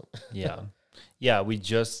was awesome. Yeah. We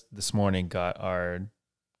just this morning got our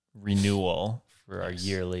renewal for our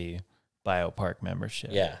yearly biopark membership.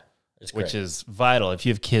 Yeah, it's great. Which is vital. If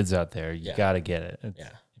you have kids out there, you got to get it.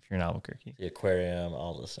 If you're in Albuquerque, the aquarium,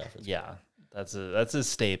 all the stuff. Great. That's a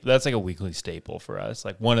staple. That's like a weekly staple for us.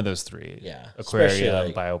 Like one of those three. Yeah, aquarium,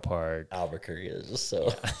 like biopark. Albuquerque is just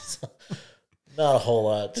so. Not a whole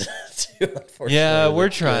lot to do, unfortunately. Yeah, we're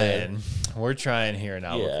trying. We're trying here in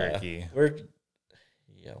Albuquerque. We're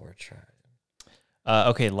trying.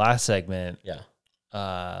 Okay, last segment.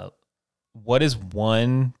 What is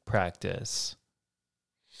one practice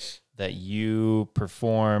that you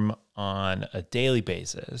perform on a daily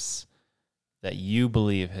basis that you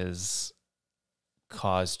believe has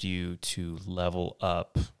caused you to level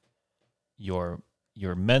up your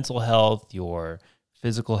mental health, your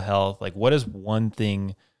physical health? Like, what is one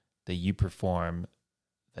thing that you perform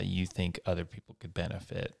that you think other people could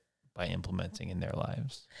benefit by implementing in their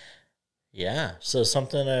lives? Yeah. So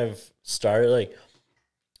something I've started, like,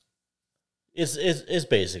 it's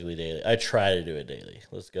basically daily. I try to do it daily.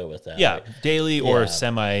 Let's go with that. Yeah. Like, daily or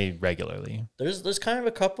semi-regularly. There's kind of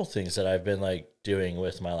a couple things that I've been like doing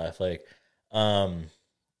with my life. Like,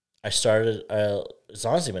 I started, it's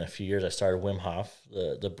honestly been a few years. I started Wim Hof,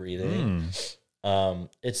 the breathing.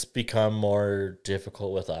 It's become more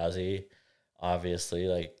difficult with Ozzy, obviously.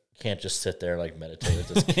 Like, you can't just sit there and like meditate with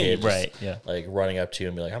this kid, right? Like running up to you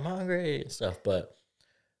and be like, "I'm hungry" and stuff. But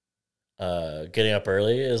getting up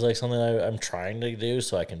early is like something I'm trying to do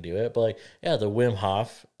so I can do it. But like, the Wim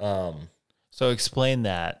Hof. So explain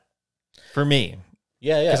that for me.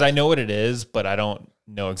 Yeah, because I know what it is, but I don't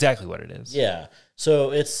know exactly what it is. Yeah,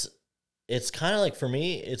 so it's kind of like, for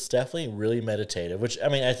me, it's definitely really meditative, which, I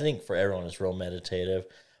mean, I think for everyone it's real meditative,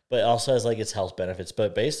 but it also has like its health benefits.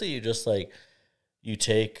 But basically you just like, you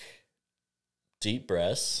take deep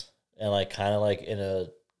breaths and like kind of like in a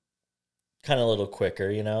kind of a little quicker,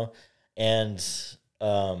 you know, and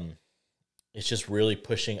it's just really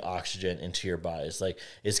pushing oxygen into your body. It's like,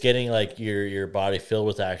 it's getting like your body filled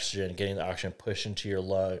with oxygen, getting the oxygen pushed into your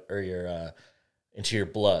lung or your into your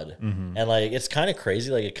blood. And like, it's kind of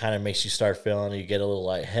crazy. Like, it kind of makes you start feeling, you get a little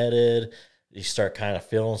lightheaded, you start kind of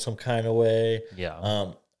feeling some kind of way.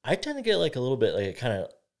 I tend to get like a little bit like, it kind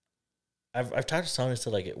of, I've talked to someone who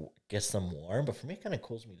said like it gets them warm, but for me it kind of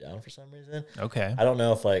cools me down for some reason. Okay. I don't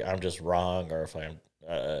know if like I'm just wrong or if I'm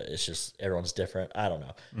it's just everyone's different. I don't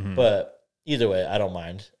know. But either way, I don't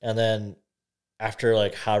mind. And then after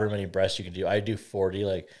like however many breaths you can do, I do 40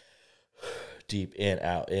 like deep in,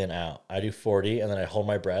 out. I do 40 and then I hold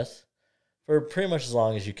my breath for pretty much as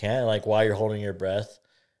long as you can. And like while you're holding your breath,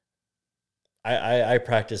 I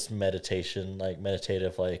practice meditation, like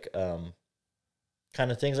meditative, like kind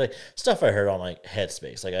of things, like stuff I heard on like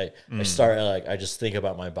Headspace. Like I start like, I just think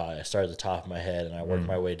about my body. I start at the top of my head and I work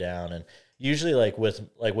my way down. And usually like with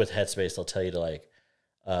Headspace, they'll tell you to like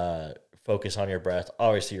focus on your breath.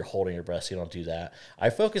 Obviously you're holding your breath, so you don't do that. I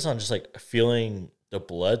focus on just like feeling the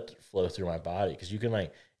blood flow through my body, because you can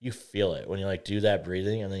like, you feel it when you like do that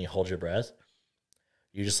breathing and then you hold your breath.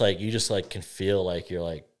 You just like can feel like your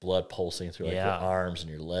like blood pulsing through like your arms and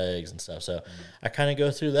your legs and stuff. So I kind of go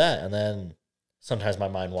through that, and then sometimes my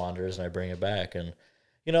mind wanders and I bring it back. And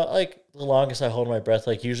you know, like the longest I hold my breath,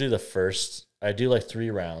 like usually I do like 3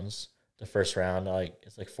 rounds. The first round, like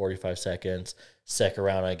it's like 45 seconds. Second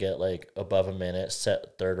round, I get like above a minute.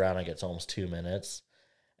 Third round, I get almost 2 minutes.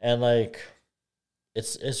 And like,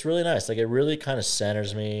 it's really nice. Like, it really kind of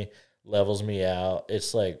centers me, levels me out.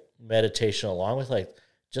 It's like meditation along with like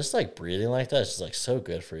just like breathing like that. It's just like so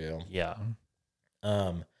good for you. Yeah.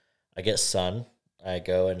 I get sun. I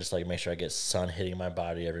go and just like make sure I get sun hitting my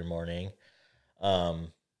body every morning.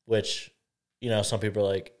 Which, you know, some people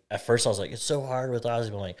are like, at first I was like, it's so hard with Ozzy.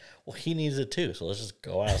 But I'm like, well, he needs it too. So let's just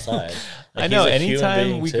go outside. Like, I know.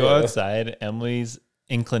 Anytime we go outside, Emily's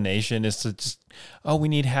inclination is to just, oh, we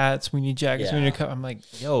need hats, we need jackets, we need a coat. I'm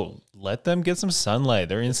like, yo, let them get some sunlight.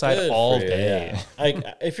 They're inside all day.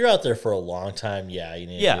 If you're out there for a long time, you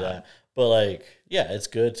need to do that. But like, it's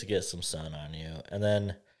good to get some sun on you. And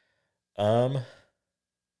then,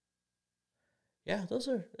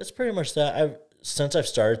 it's pretty much that. Since I've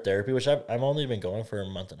started therapy, which I've only been going for a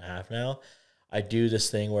month and a half now, I do this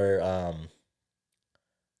thing where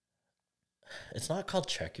it's not called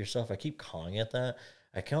check yourself. I keep calling it that.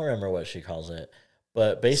 I can't remember what she calls it.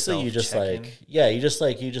 But basically you just like,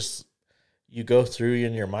 you go through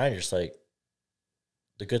in your mind, just like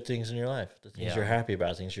the good things in your life, the things you're happy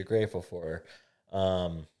about, things you're grateful for.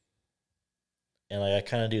 And like I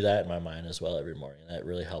kind of do that in my mind as well every morning. That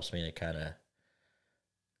really helps me to kind of,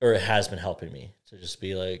 or it has been helping me to just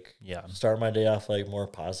be like, start my day off like more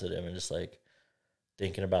positive and just like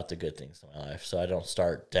thinking about the good things in my life. So I don't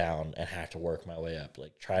start down and have to work my way up.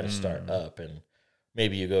 Like try to start up, and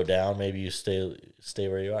maybe you go down, maybe you stay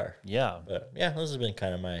where you are. Yeah. But yeah, this has been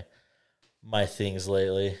kind of my things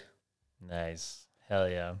lately. Nice. Hell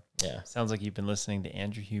yeah. Yeah. Sounds like you've been listening to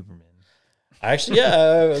Andrew Huberman. Actually,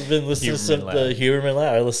 I've been listening to the Huberman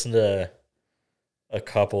Lab. I listened to a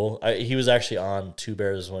couple. He was actually on Two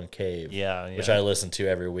Bears, One Cave. Which I listen to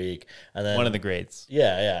every week. And then one of the greats.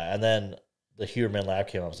 Yeah. And then the Huberman Lab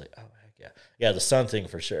came. I was like, oh heck yeah. Yeah, the sun thing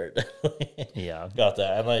for sure. Got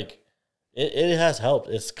that. And like it has helped.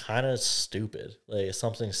 It's kind of stupid. Like it's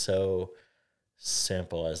something so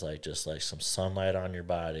simple as like just like some sunlight on your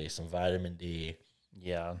body, some vitamin D.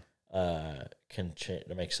 Can change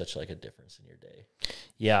to make such like a difference in your day.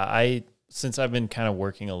 Since I've been kind of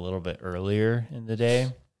working a little bit earlier in the day,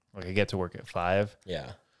 like I get to work at 5.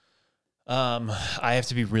 I have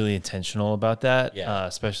to be really intentional about that.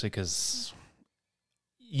 Especially because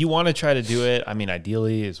you want to try to do it. I mean,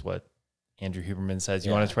 ideally is what Andrew Huberman says.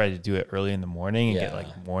 You want to try to do it early in the morning and get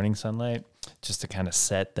like morning sunlight just to kind of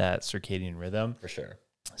set that circadian rhythm. For sure.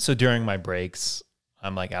 So during my breaks,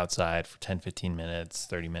 I'm like outside for 10, 15 minutes,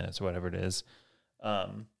 30 minutes, or whatever it is.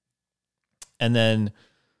 And then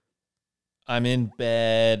I'm in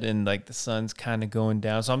bed and like the sun's kind of going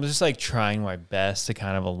down. So I'm just like trying my best to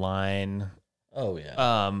kind of align.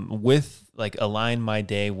 With like align my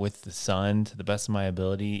day with the sun to the best of my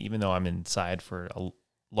ability, even though I'm inside for a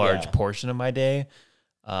large portion of my day.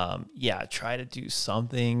 Try to do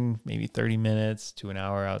something, maybe 30 minutes to an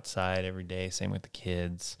hour outside every day. Same with the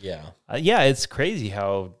kids. It's crazy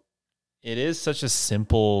how it is such a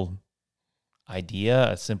simple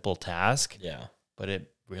idea, a simple task. But it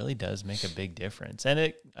really does make a big difference.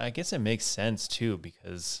 And I guess it makes sense too,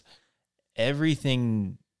 because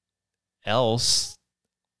everything else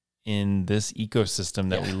in this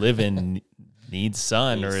ecosystem that we live in needs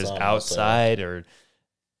sun or is outside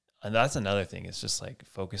and that's another thing. It's just like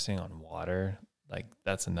focusing on water. Like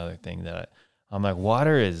that's another thing that I'm like,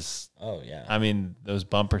 water is, I mean, those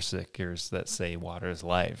bumper stickers that say water is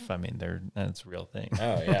life. I mean, that's a real thing.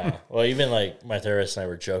 Well, even like my therapist and I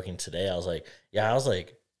were joking today. I was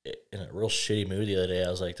like in a real shitty mood the other day. I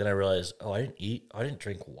was like, then I realized, I didn't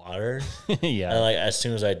drink water. And like, as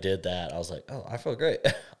soon as I did that, I was like, oh, I feel great.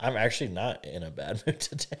 I'm actually not in a bad mood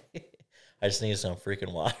today. I just need some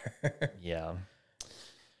freaking water.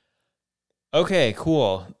 Okay,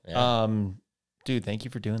 cool. Dude, thank you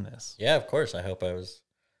for doing this. Yeah, of course. I hope I was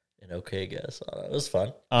an okay guest. It was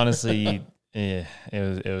fun. Honestly, it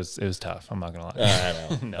was tough. I'm not gonna lie. I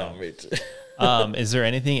know. No, me too. Is there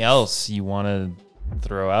anything else you want to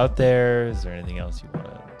throw out there? Is there anything else you want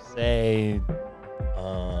to say?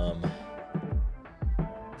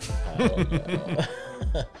 I don't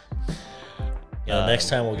know. Next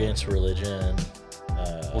time we'll get into religion.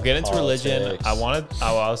 We'll get into religion.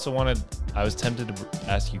 I was tempted to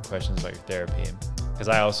ask you questions about your therapy because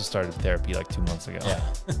I also started therapy like 2 months ago.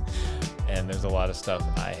 And there's a lot of stuff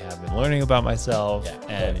I have been learning about myself.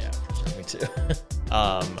 Me too.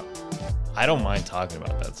 I don't mind talking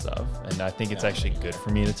about that stuff, and I think it's actually good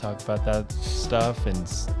for me to talk about that stuff. And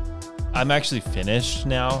I'm actually finished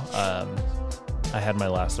now. I had my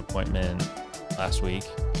last appointment last week.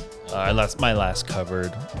 My last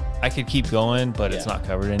covered. I could keep going, but it's not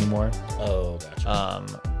covered anymore. Oh, gotcha.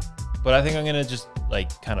 But I think I'm gonna just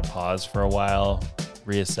like kind of pause for a while,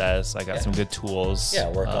 reassess. I got some good tools.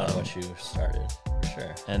 Work on what you started for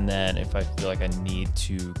sure. And then if I feel like I need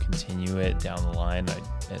to continue it down the line,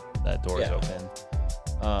 that door is open.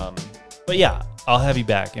 But yeah, I'll have you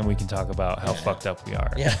back and we can talk about how fucked up we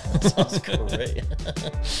are. Yeah, that sounds great.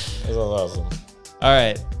 That was awesome. All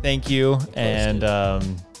right, thank you, and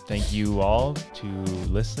thank you all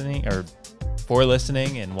for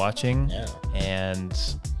listening and watching. Yeah. And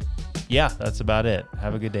yeah, that's about it.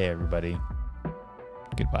 Have a good day, everybody.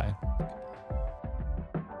 Goodbye.